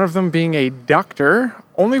friends, one of them being a doctor.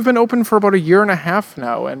 Only been open for about a year and a half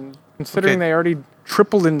now, and considering Okay. they already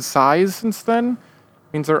tripled in size since then,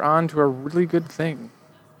 means they're on to a really good thing.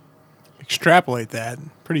 Extrapolate that.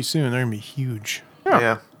 Pretty soon, they're going to be huge.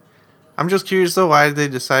 Yeah. I'm just curious, though, why did they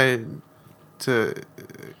decide to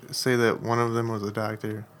say that one of them was a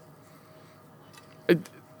doctor?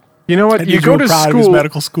 You know what? That You dude's go real to proud of his school.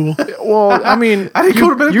 medical school. Well, I mean, I didn't go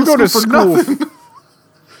to medical you go to school for school. nothing.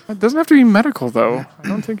 It doesn't have to be medical, though. I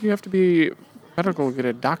don't think you have to be medical to get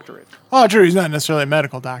a doctorate. Oh, true. He's not necessarily a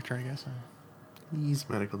medical doctor, I guess. He's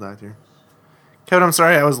a medical doctor. Kevin, I'm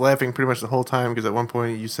sorry. I was laughing pretty much the whole time because at one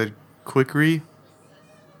point you said quickery.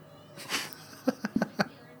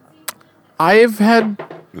 I've had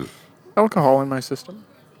alcohol in my system.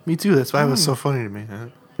 Me too. That's why it was so funny to me.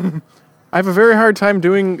 Huh? I have a very hard time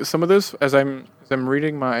doing some of this as I'm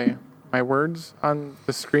reading my words on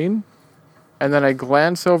the screen, and then I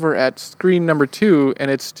glance over at screen number 2, and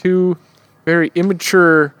it's 2 very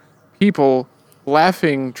immature people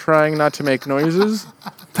laughing, trying not to make noises,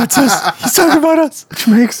 That's us. He's talking about us. which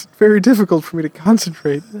makes it very difficult for me to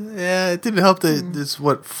concentrate. Yeah, it didn't help that it's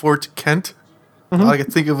what, Fort Kent? All I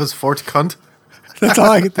could think of was Fort Cunt. That's all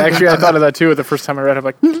I can think Actually, I thought of that too the first time I read it. I'm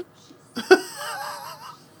like,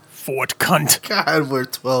 Fort Cunt. God, we're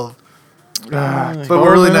 12. but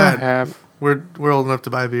we're really not. Half. We're old enough to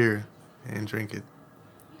buy beer and drink it.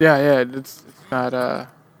 Yeah, it's not.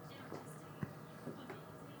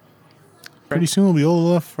 Pretty soon we'll be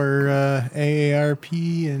old enough for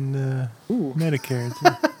AARP and Medicare.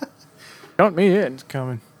 It's Count me in.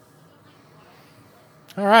 coming.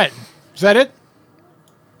 All right. Is that it?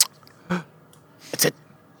 That's it.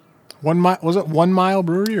 1 mile. Was it 1 Mile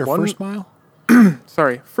Brewery or One- First Mile?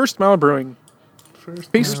 Sorry, First Mile Brewing.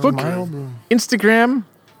 Facebook, Mile Brewing. Instagram,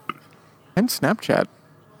 and Snapchat.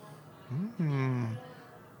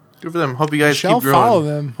 Good for them. Hope you guys Shall keep growing. follow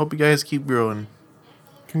them. Hope you guys keep growing.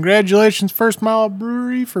 Congratulations, First Mile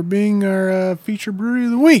Brewery, for being our feature brewery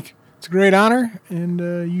of the week. It's a great honor, and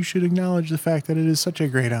you should acknowledge the fact that it is such a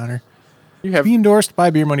great honor. You have Be endorsed by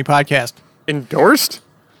Beer Money Podcast. endorsed?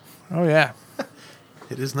 Oh, yeah.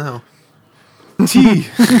 It is now. Tea.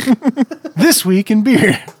 This week in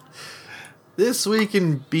beer. This week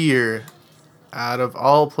in beer, out of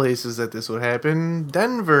all places that this would happen,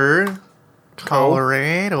 Denver,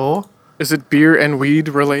 Colorado. Is it beer and weed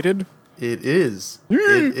related? It is.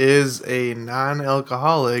 It is a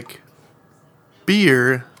non-alcoholic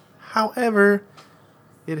beer. However,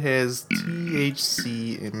 it has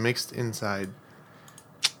THC mixed inside.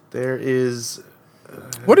 There is...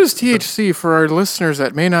 What is THC for our listeners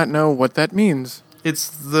that may not know what that means? It's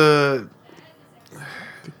the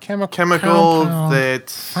Chemical chemical that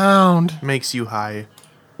found. makes you high.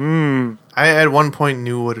 I at one point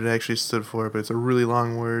knew what it actually stood for, but it's a really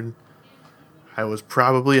long word. I was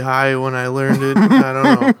probably high when I learned it. I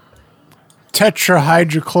don't know.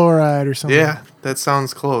 Tetrahydrochloride or something. Yeah, that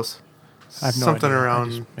sounds close. I have no Something idea. I around.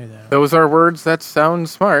 just made that up. Those are words that sound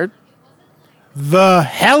smart. The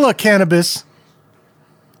hella cannabis.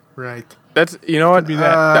 Right. That's you know what? be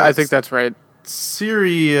that. I think that's right.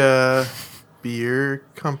 Syria Beer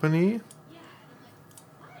Company.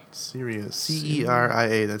 Syria.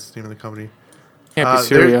 Ceria. That's the name of the company. Can't be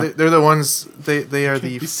Syria. They're the ones. They are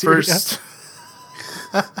the be Syria. first.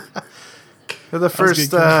 They're the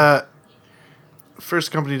first good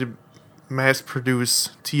first company to mass produce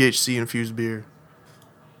THC infused beer.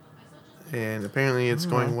 And apparently it's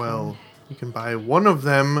going well. You can buy one of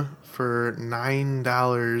them for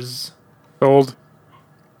 $9. Sold.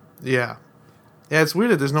 Yeah. Yeah, it's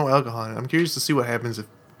weird that there's no alcohol in it. I'm curious to see what happens if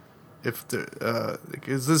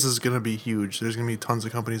because this is going to be huge. There's going to be tons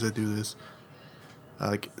of companies that do this.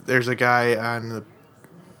 Like, there's a guy on the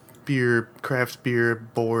craft beer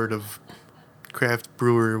board of craft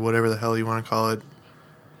brewer, whatever the hell you want to call it.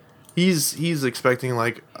 He's expecting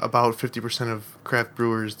like about 50% of craft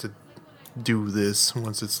brewers to do this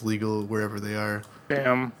once it's legal wherever they are.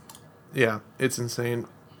 Damn. Yeah, it's insane.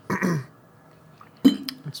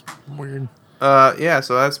 It's weird. Yeah,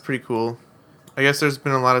 so that's pretty cool. I guess there's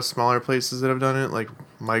been a lot of smaller places that have done it, like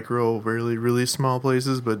micro, really, really small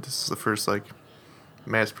places, but this is the first like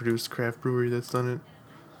mass-produced craft brewery that's done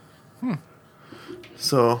it.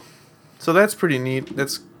 So that's pretty neat.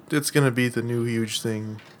 It's gonna be the new huge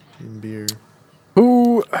thing in beer.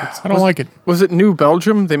 Who? I don't like it. Was it New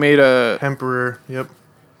Belgium? They made a Emperor, yep.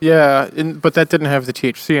 yeah, but that didn't have the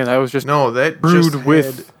THC, and that was just No, that brewed just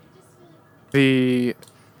with had, the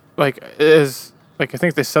I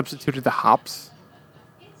think they substituted the hops.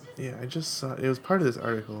 yeah, I just saw it was part of this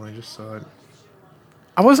article. I just saw it.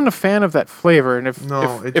 I wasn't a fan of that flavor, and if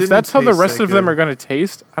didn't that's how the taste rest that of them good. are going to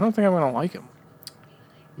taste, I don't think I'm going to like them.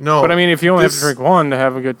 No, But I mean, if you only have to this- drink one to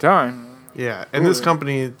have a good time, Yeah, and this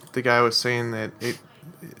company, the guy was saying that it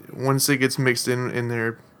once it gets mixed in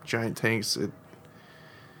their giant tanks, it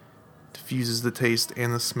diffuses the taste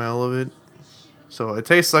and the smell of it. So it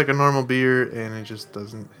tastes like a normal beer, and it just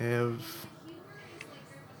doesn't have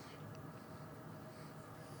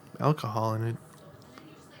alcohol in it,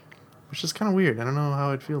 which is kind of weird. I don't know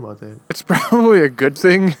how I'd feel about that. it's probably a good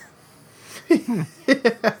thing.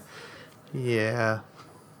 Yeah.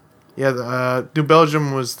 Yeah, the New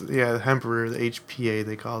Belgium was, the Emperor, the HPA,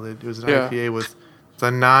 they called it. It was an Yeah. IPA with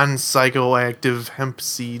the non-psychoactive hemp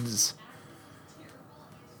seeds.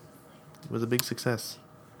 It was a big success.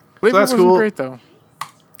 Flavor that's wasn't cool. great though.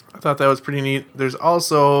 I thought that was pretty neat. There's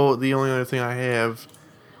also, the only other thing I have,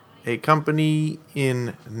 a company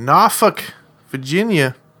in Norfolk,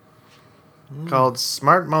 Virginia, called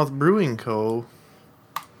Smart Mouth Brewing Co.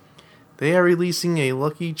 They are releasing a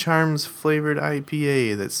Lucky Charms flavored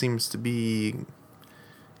IPA that seems to be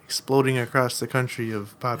exploding across the country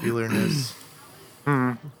of popularness.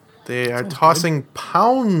 They are tossing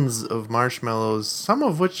pounds of marshmallows, some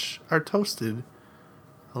of which are toasted,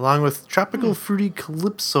 along with tropical fruity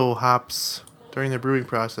calypso hops during the brewing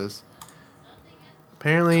process.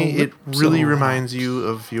 Apparently, it really Calypso reminds you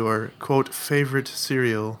of your, quote, favorite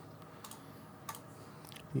cereal.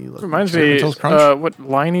 You Lucky Reminds Cinnamon me, Toast Crunch? what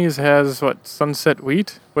Liney's has, Sunset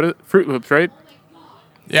Wheat? What is Fruit Loops, right?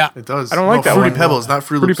 Yeah. It does. I don't like that Fruity one. Pebbles, not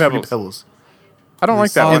Fruity Fruity Loops. Pebbles. Fruity Pebbles. I don't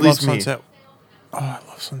like that I At one. love least me. Sunset. Oh, I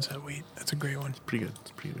love Sunset Wheat. That's a great one. Pretty good.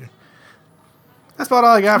 It's pretty good. That's about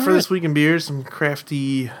all I got for this week in beers. Some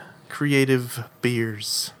crafty, creative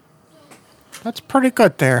beers. That's pretty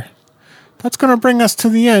good there. That's going to bring us to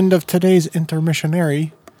the end of today's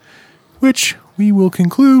intermissionary, which we will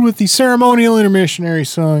conclude with the ceremonial intermissionary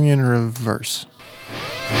song in reverse.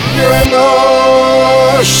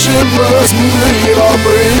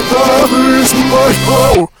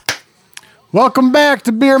 Welcome back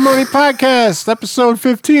to Beer Money Podcast, episode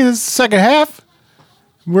 15. This is the second half.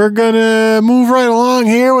 We're going to move right along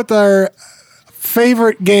here with our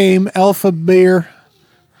favorite game, Alpha Beer.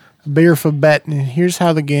 Beer for bet. And here's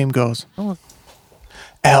how the game goes.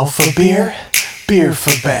 Alpha Beer, beer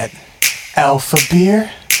for bet. Alpha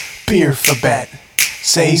Beer, beer for bet.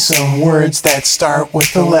 Say some words that start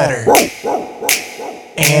with the letter.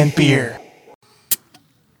 And beer.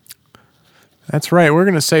 That's right. We're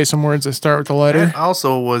going to say some words that start with the letter. That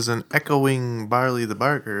also was an echoing Barley the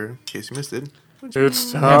Barker, in case you missed it.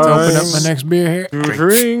 It's I have to open up time my next beer here. to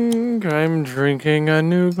drink. I'm drinking a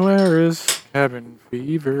New Glarus Cabin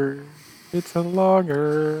Fever. It's a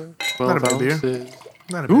lager. 12 Not a bad beer. ounces.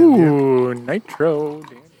 Not a bad beer. Ooh, nitro.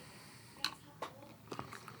 Damn.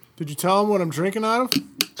 Did you tell them what I'm drinking out of?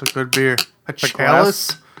 It's a good beer. A glass?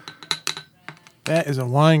 chalice? That is a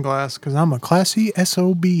wine glass because I'm a classy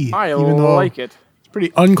SOB. I even though like it. It's pretty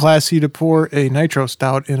unclassy to pour a nitro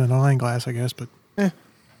stout in a wine glass, I guess, but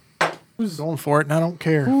who's going for it and I don't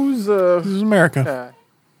care. Who's This is America.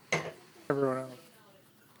 everyone else?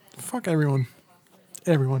 Fuck everyone.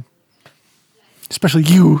 Everyone. Especially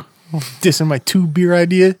you. Dissing my 2 beer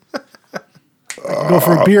idea. Go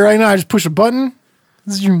for a beer right now. I just push a button.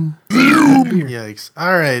 Zoom. Yikes.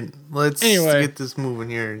 All right, let's Anyway. get this moving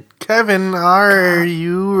here. Kevin, are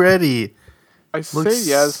you ready? I say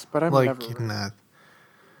yes, but I'm like never. you're not.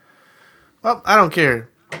 Well, I don't care.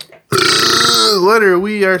 Letter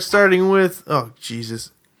we are starting with. Oh,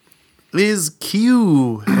 Jesus. Is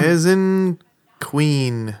Q, as in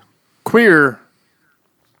queen. Queer.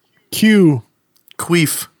 Q.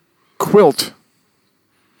 Queef. Quilt.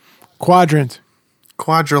 Quadrant.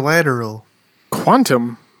 Quadrilateral.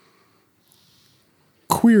 Quantum.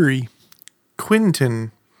 Query.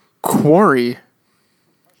 Quinton. Quarry.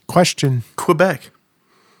 Question. Quebec.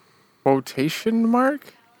 Quotation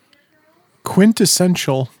mark?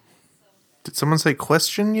 Quintessential. Did someone say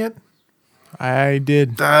question yet? I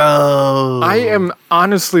did. Oh. I am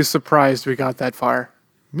honestly surprised we got that far.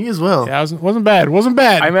 Me as well. Yeah, it wasn't bad. It wasn't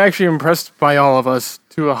bad. I'm actually impressed by all of us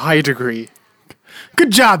to a high degree.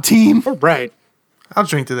 Good job, team. Right. I'll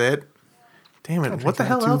drink to that. Damn it. What the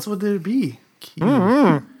hell else would there be?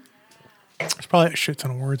 Q. There's probably a shit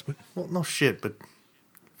ton of words, but Well, no shit, but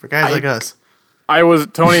for guys like us. I was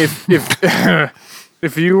Tony. If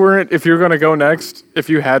if you were gonna go next, if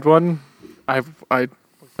you had one, I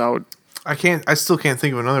without. I still can't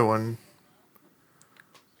think of another one.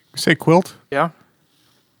 say quilt. Yeah.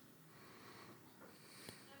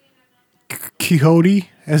 Quixote,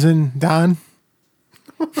 as in Don.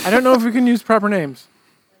 I don't know if we can use proper names.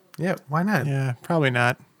 Yeah, why not? Yeah, probably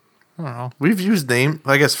not. I don't know. We've used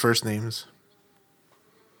I guess first names.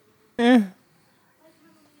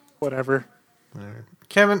 Whatever.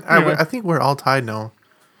 Kevin, Anyway. I think we're all tied now.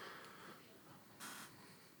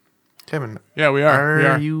 Kevin, Yeah, we are.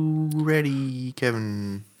 are you ready,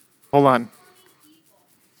 Kevin? Hold on.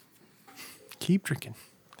 Keep drinking.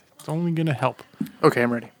 It's only gonna help. Okay,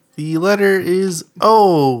 I'm ready. The letter is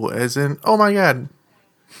O, as in, oh my god.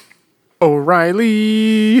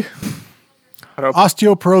 O'Reilly.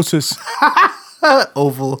 Osteoporosis.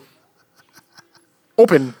 Oval.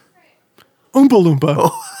 Open. Oompa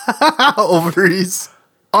Loompa. Ovaries.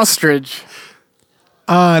 Ostrich.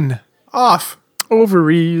 On. Off.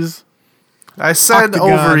 Ovaries. I said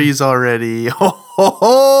Octagon. ovaries already.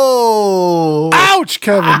 Oh. Ouch,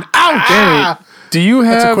 Kevin. Ouch. Danny, do you a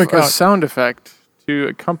have quick a out. sound effect to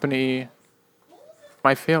accompany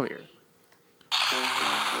my failure?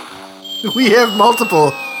 We have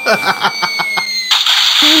multiple.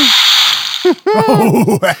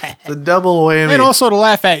 The double whammy. And also to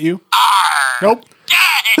laugh at you. Nope.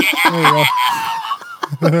 There you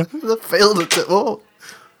go. The failed it. Oh.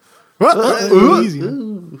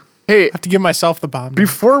 Easy. Hey, have to give myself the bomb.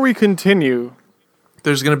 before we continue,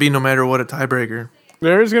 There's going to be no matter what a tiebreaker.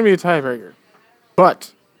 there's going to be a tiebreaker.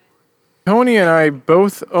 But Tony and I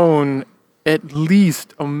both own at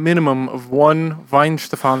least a minimum of one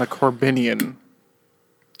Weihenstephaner Corbinian.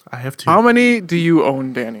 I have to. How many do you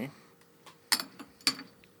own, Danny?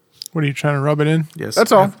 What are you trying to rub it in? Yes.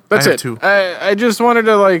 That's I all. have- That's I have it. two. I just wanted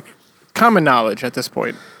to, common knowledge at this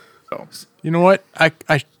point. So. You know what?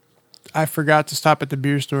 I forgot to stop at the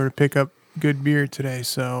beer store to pick up good beer today,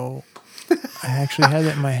 so I actually had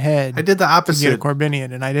that in my head. I did the to get a opposite.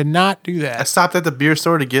 Corbinian, and I did not do I that. stopped at the beer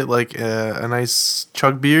store to get a nice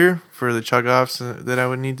chug beer for the chug offs that I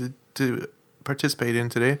would need to participate in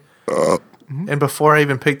today. And before I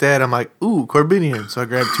even picked that, I'm like, ooh, Corbinian. So I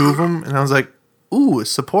grabbed two of them, and I was like, ooh,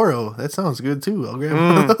 Sapporo. That sounds good too. I'll grab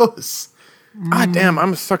one of those. Ah, damn,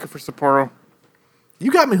 I'm a sucker for Sapporo.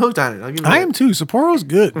 You got me hooked on it. I'll give you I that. am too. Sapporo's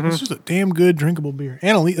good. It's just a damn good drinkable beer.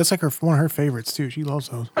 Annalise, that's like one of her favorites too. She loves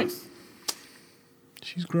those. Nice.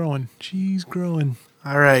 She's growing. She's growing.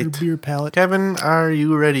 All right. Her beer palate. Kevin, are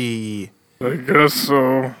you ready? I guess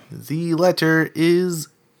so. The letter is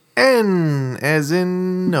N, as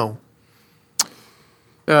in no.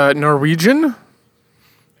 Norwegian?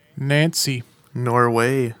 Nancy.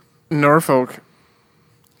 Norway. Norfolk.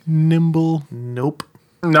 Nimble. Nope.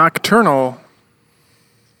 Nocturnal.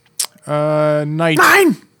 Night.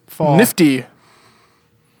 9. Fall. Nifty.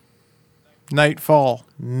 Nightfall.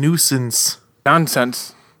 Nuisance.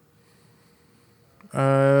 Nonsense.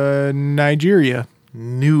 Nigeria.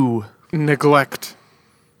 New. Neglect.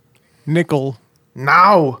 Nickel.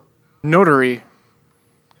 Now. Notary.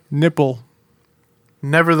 Nipple.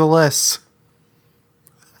 Nevertheless.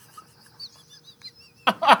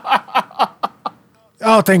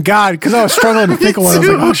 Oh, thank God, because I was struggling to think of one. I was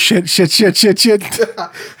like, oh, shit. I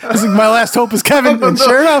was like, my last hope is Kevin, and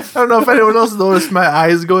sure enough. I don't know if anyone else noticed my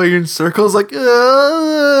eyes going in circles like, It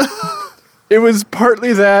was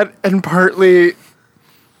partly that and partly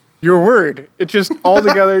your word. It just all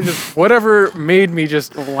together, just whatever made me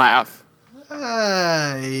just laugh.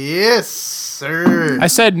 Yes, sir. I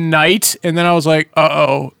said night, and then I was like,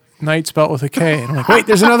 uh-oh, night spelled with a K. And I'm like, wait,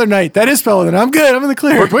 there's another night. That is spelled with it. I'm good. I'm in the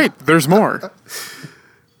clear. But wait, there's more.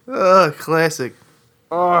 Classic.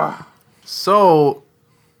 So,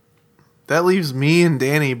 That leaves me and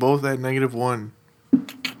Danny both at -1.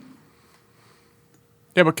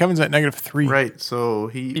 Yeah, but Kevin's at -3. Right. So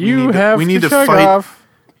we need to fight. off.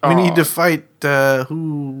 We need to fight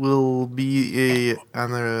who will be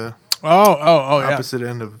on the Oh, yeah. opposite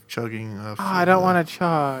end of chugging. I don't want to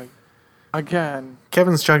chug again.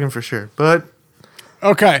 Kevin's chugging for sure, but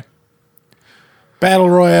Okay. Battle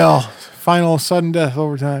Royale. Final sudden death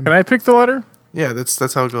overtime. Can I pick the letter? yeah,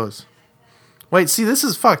 that's how it goes. Wait, see, this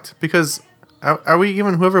is fucked because are we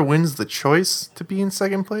giving whoever wins the choice to be in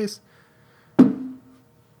second place?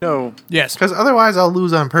 No. Yes. Because otherwise, I'll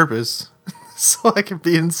lose on purpose, so I can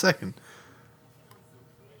be in second.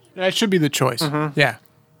 That should be the choice. Yeah.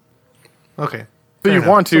 Okay. So fair you enough.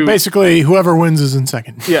 want to? So basically, whoever wins is in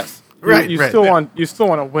second. Yes. Right, You right, still right. want. You still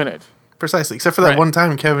want to win it. Precisely, except for that Right. one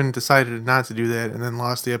time Kevin decided not to do that and then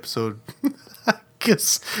lost the episode. I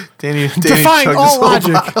guess Danny Defying chugged all his whole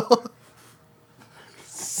logic. bottle.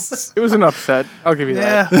 It was an upset. I'll give you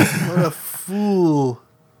Yeah, that. what a fool.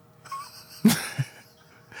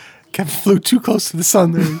 Kevin flew too close to the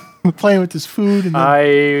sun there, playing with his food. And then,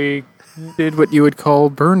 I did what you would call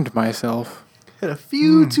burned myself. Had a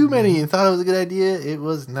few too many and thought it was a good idea. It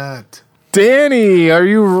was not. Danny, are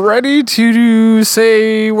you ready to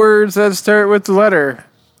say words that start with the letter?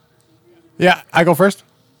 yeah, I go first.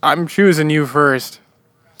 I'm choosing you first.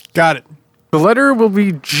 Got it. The letter will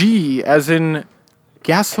be G, as in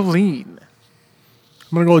gasoline.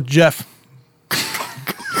 I'm going to go with Jeff.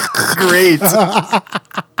 Great.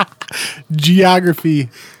 Geography.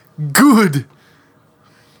 Good.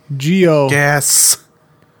 Geo. Gas.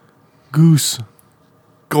 Goose.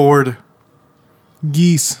 Gourd.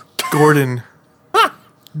 Geese. Gordon.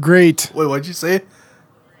 Great. Wait, what'd you say?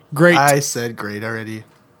 Great. I said great already.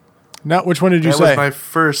 Now, which one did you That say? was my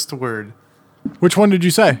first word. Which one did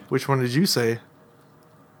you say? Which one did you say?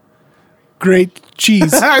 Great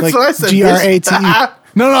cheese. That's like what I said. Grate.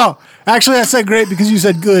 No. Actually, I said great because you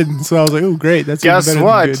said good. So I was like, oh, great. That's even Guess better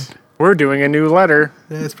what? than good. We're doing a new letter.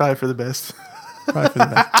 Yeah, it's probably for the best. Probably for the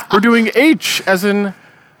best. We're doing H, as in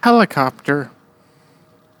helicopter. Oh,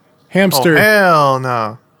 Hamster. hell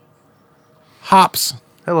no. Hops.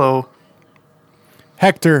 Hello.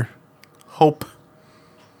 Hector. Hope.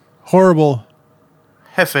 Horrible.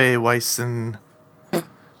 Hefeweizen.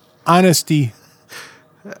 Honesty.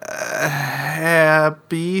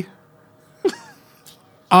 Happy.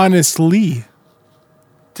 Honestly.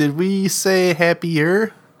 Did we say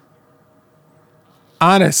happier?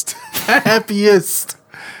 Honest. Happiest.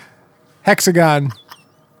 Hexagon.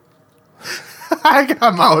 I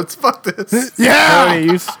got mouths. Fuck this. Yeah. Tony,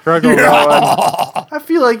 you struggle that I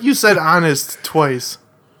feel like you said honest twice.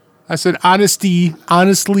 I said honesty,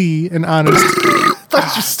 honestly, and honest. I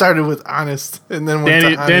thought you started with honest and then went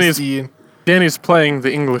to honesty. one. Danny's playing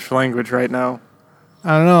the English language right now.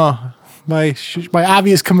 I don't know. My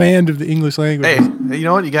obvious command of the English language. Hey, you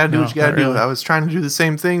know what? You gotta do what you gotta not do. really. I was trying to do the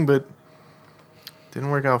same thing, but didn't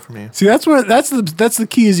work out for me. See, that's the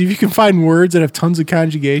key is if you can find words that have tons of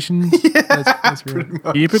conjugations. That's really,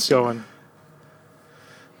 Keep it going.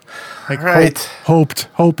 like All right. hoped,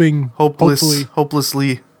 hoping, Hopeless. hopefully.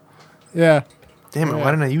 Hopelessly. Yeah, Damn it,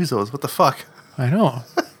 why didn't I use those? What the fuck? I know.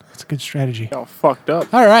 That's a good strategy. All fucked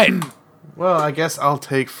up. All right, Well, I guess I'll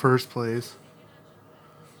take first place.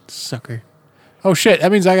 sucker. Oh shit,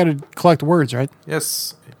 that means I got to collect words, right?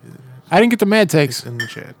 Yes, I didn't get the mad takes. in the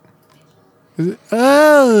chat. Is it?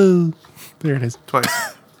 Oh, there it is. Twice.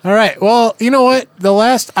 All right. Well, you know what?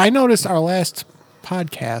 I noticed our last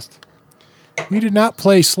podcast, we did not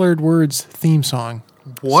play Slurred Words theme song.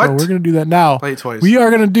 What? So we're going to do that now. Play it twice. We are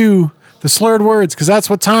going to do the Slurred Words because that's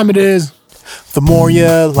what time it is. The more you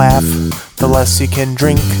laugh, the less you can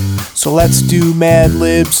drink. So let's do Mad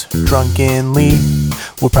Libs drunkenly.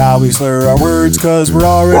 We'll probably slur our words cause we're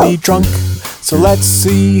already drunk. So let's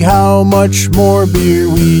see how much more beer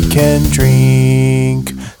we can drink.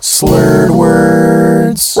 Slurred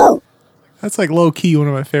words. That's like low key one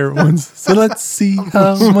of my favorite ones. So let's see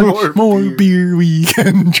how much more beer we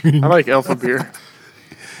can drink. I like Alpha Beer.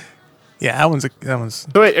 Yeah, that one's.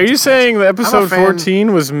 So wait, are you saying the episode fan.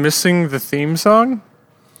 14 was missing the theme song?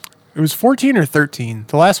 It was 14 or 13.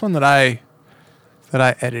 The last one that I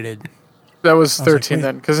edited. That was was like, 13 wait.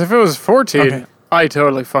 then. Because if it was 14, Okay. I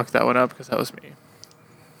totally fucked that one up because that was me.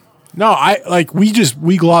 No,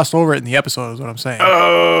 we glossed over it in the episode. Is what I'm saying.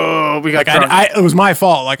 Oh, we got Like drunk. it was my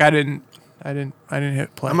fault. Like I didn't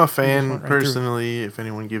hit play. I'm a I just fan, went right through. personally, if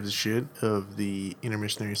anyone gives a shit, of the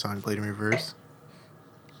intermissionary song played in reverse.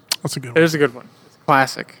 That's a good It one. is a good one. It's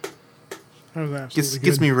classic. That was absolutely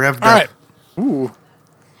Gets good. me revved All right, up. Ooh.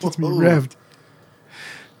 gets me revved.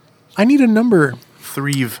 I need a number.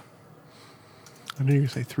 Threve. I knew you were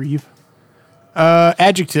gonna say three.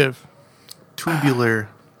 Adjective. Tubular.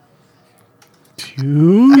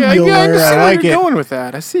 Tubular. Yeah, I see I where like you're it. going with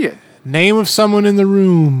that. I see it. Name of someone in the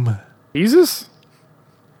room. Jesus?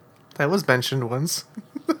 That was mentioned once.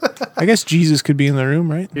 I guess Jesus could be in the room,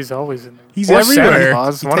 right? He's always in there. He's Or Santa everywhere.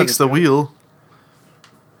 Claus, He one of takes the wheel.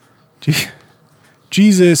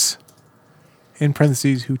 Jesus, in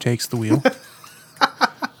parentheses, who takes the wheel.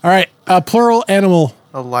 All right. Plural animal.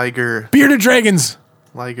 A liger. Bearded dragons.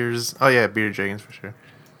 Ligers. Oh, yeah, bearded dragons for sure.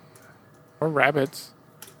 Or rabbits.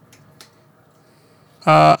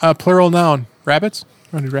 A plural noun. Rabbits.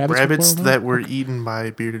 Want to do rabbits. for Rabbits plural that noun? were eaten by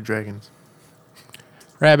bearded dragons.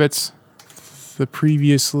 Rabbits. The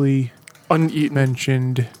previously Uneaten.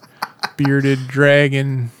 mentioned bearded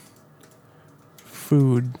dragon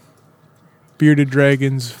food. Bearded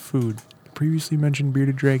dragons food. Previously mentioned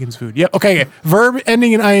bearded dragons food. Yep. Okay. Verb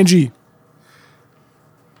ending in ing.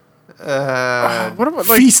 What about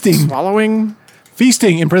like Feasting. swallowing?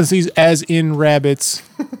 Feasting in parentheses as in rabbits.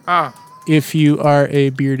 If you are a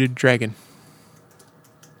bearded dragon.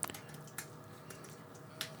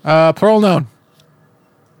 Plural noun.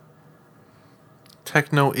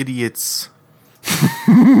 Techno-idiots.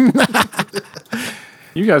 You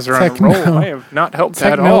guys are Techno- on a roll. I have not helped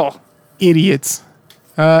at Techno- all. Idiots.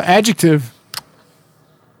 Adjective.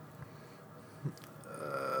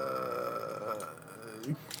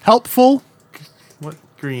 Helpful. What?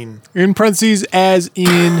 Green. In parentheses as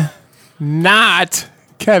in not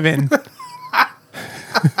Kevin.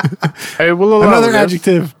 I will allow Another this.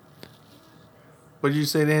 adjective. What did you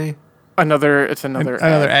say, Danny? It's another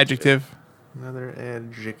Another adjective. Another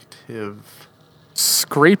adjective.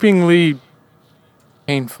 Scrapingly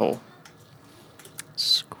painful.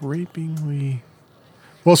 Scrapingly.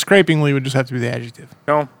 Well, scrapingly would just have to be the adjective.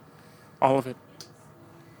 No, all of it.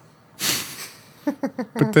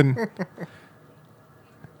 But then.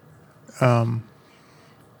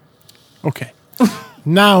 Okay.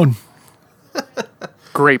 Noun.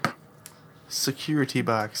 Grape. Security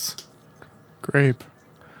box. Grape.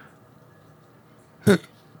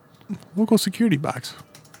 We'll go security box.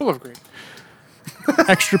 Full of grape.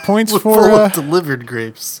 Extra points Full for of delivered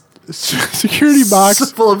grapes. security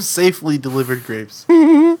box. Full of safely delivered grapes.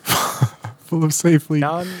 Full of safely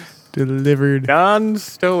delivered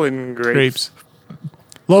Non-stolen grapes. grapes.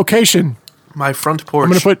 Location. My front porch. I'm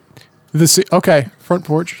going to put the okay, front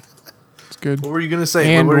porch. It's good. What were you going to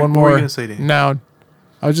say? And what one were you more going to say, Danny? noun.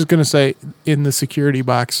 I was just going to say in the security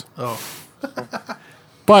box. Oh.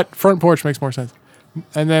 But front porch makes more sense.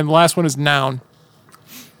 And then the last one is noun.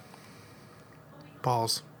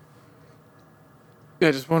 Balls.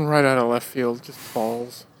 Yeah, just one right out of left field. Just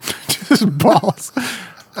balls. Just balls.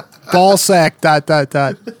 Ball sack, ... That's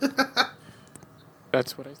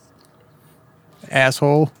what I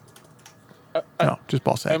Asshole. No, just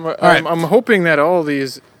ball sack. I'm, All right. I'm hoping that all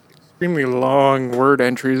these extremely long word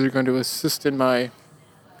entries are going to assist in my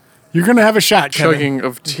You're going to have a shot, Kevin. chugging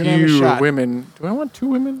of You're gonna have a two shot. women. Do I want two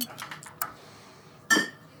women?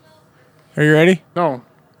 Are you ready? No.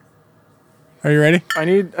 Are you ready? I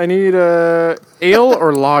need ale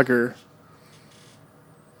or lager.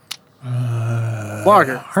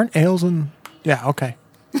 Lager. Aren't ales in... Yeah, okay.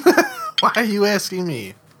 Why are you asking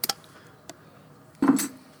me?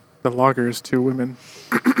 The lager is two women.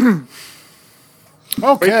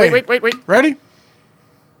 Okay. Wait. Ready?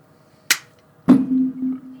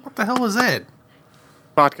 What the hell was that?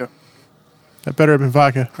 Vodka. That better have been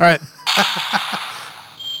vodka. All right.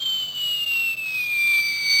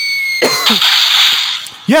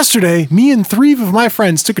 Yesterday, me and 3 of my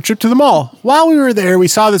friends took a trip to the mall. While we were there, we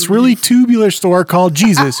saw this really tubular store called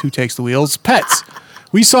Jesus, who takes the wheels, pets.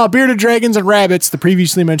 We saw bearded dragons and rabbits, the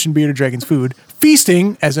previously mentioned bearded dragon's food,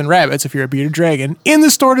 feasting, as in rabbits if you're a bearded dragon, in the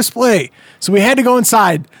store display. So we had to go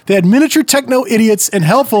inside. They had miniature techno-idiots and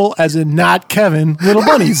helpful, as in not Kevin, little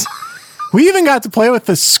bunnies. We even got to play with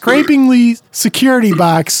the scrapingly security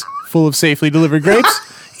box full of safely delivered grapes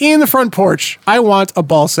in the front porch. I want a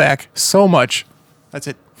ball sack so much. That's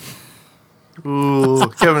it. Ooh,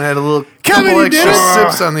 Kevin had a little Kevin, couple you did extra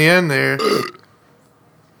it! sips on the end there.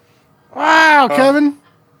 Wow, Kevin.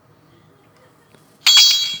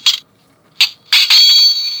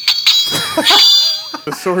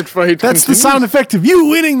 The sword fight. That's the continues. sound effect of you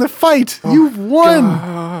winning the fight. You've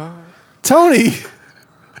won. Tony,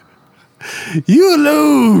 you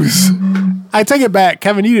lose. I take it back.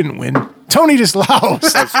 Kevin, you didn't win. Tony just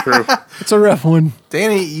lost. That's true. It's a rough one.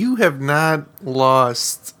 Danny, you have not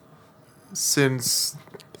lost since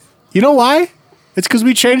You know why? It's because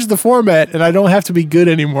we changed the format, and I don't have to be good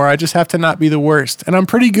anymore. I just have to not be the worst, and I'm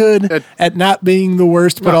pretty good at not being the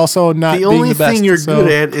worst, but also not being the best. The only thing you're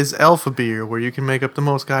good at is alpha beer, where you can make up the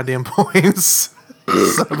most goddamn points.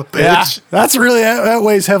 Son of a bitch. Yeah, that's really that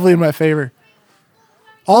weighs heavily in my favor.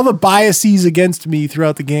 All the biases against me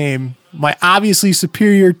throughout the game, my obviously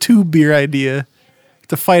superior tube beer idea,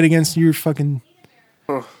 to fight against your fucking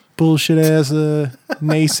bullshit ass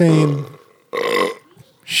naysaying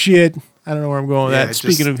shit. I don't know where I'm going with that.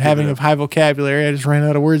 Speaking of having a high vocabulary, I just ran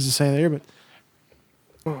out of words to say there. But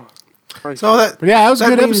that was a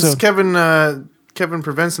good episode. Kevin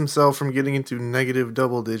prevents himself from getting into negative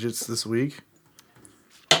double digits this week.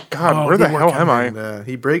 God, where the hell am I? And,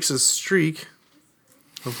 he breaks his streak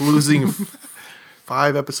of losing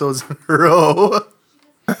 5 episodes in a row.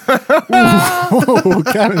 Oh,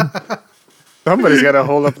 Kevin. Somebody's got to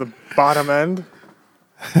hold up the bottom end.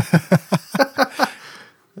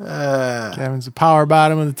 Kevin's the power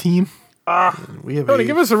bottom of the team. Tony,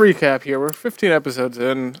 give us a recap here. We're 15 episodes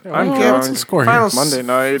in. I'm what's the score here? Monday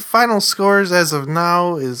night. Final scores as of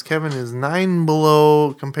now is Kevin is 9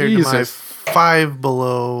 below compared to my 5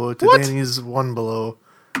 below to Danny's 1 below.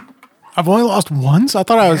 I've only lost once. I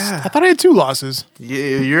thought I had 2 losses.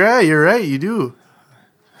 Yeah, you're right. You do.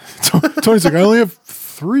 Tony's like, I only have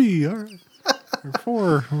 3, all right. Or 4,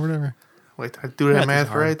 or whatever. Wait, I do that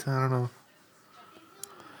math right? I don't know.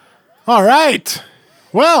 All right.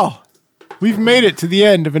 Well, we've made it to the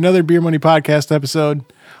end of another Beer Money Podcast episode.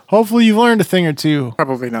 Hopefully you've learned a thing or two.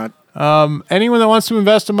 Probably not. Anyone that wants to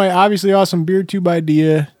invest in my obviously awesome beer tube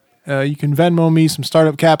idea, you can Venmo me some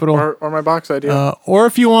startup capital. Or my box idea. Or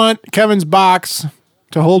if you want Kevin's box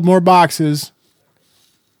to hold more boxes.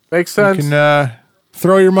 Makes sense. You can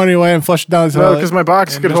throw your money away and flush it down the toilet. No, because my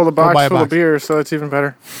box could hold a box full of beer, so that's even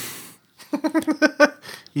better.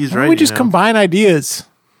 He's Why right. don't we just combine ideas?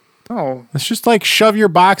 Oh. Let's just like shove your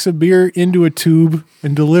box of beer into a tube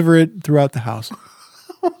and deliver it throughout the house.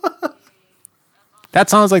 That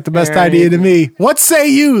sounds like the best idea to me. What say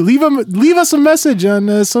you? Leave us a message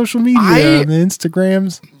on social media, on the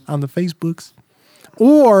Instagrams, on the Facebooks,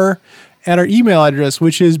 or at our email address,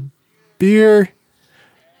 which is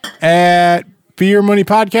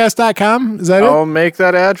beer@beermoneypodcast.com. Is that it? I'll make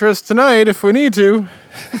that address tonight if we need to.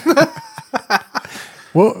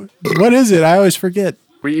 What is it? I always forget.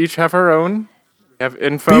 We each have our own. We have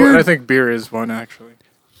info, and I think beer is one, actually.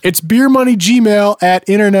 It's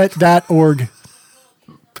beermoneygmail@internet.org.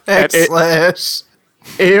 Backslash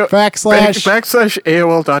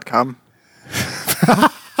AOL.com.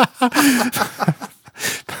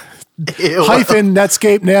 Hyphen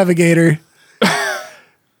Netscape Navigator.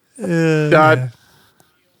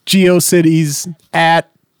 GeoCities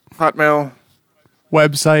at Hotmail.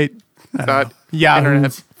 Website. Yahoo.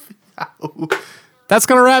 Internet. That's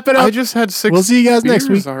going to wrap it up. I just had 6 We'll see you guys next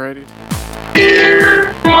week already.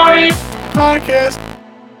 Beer Money podcast.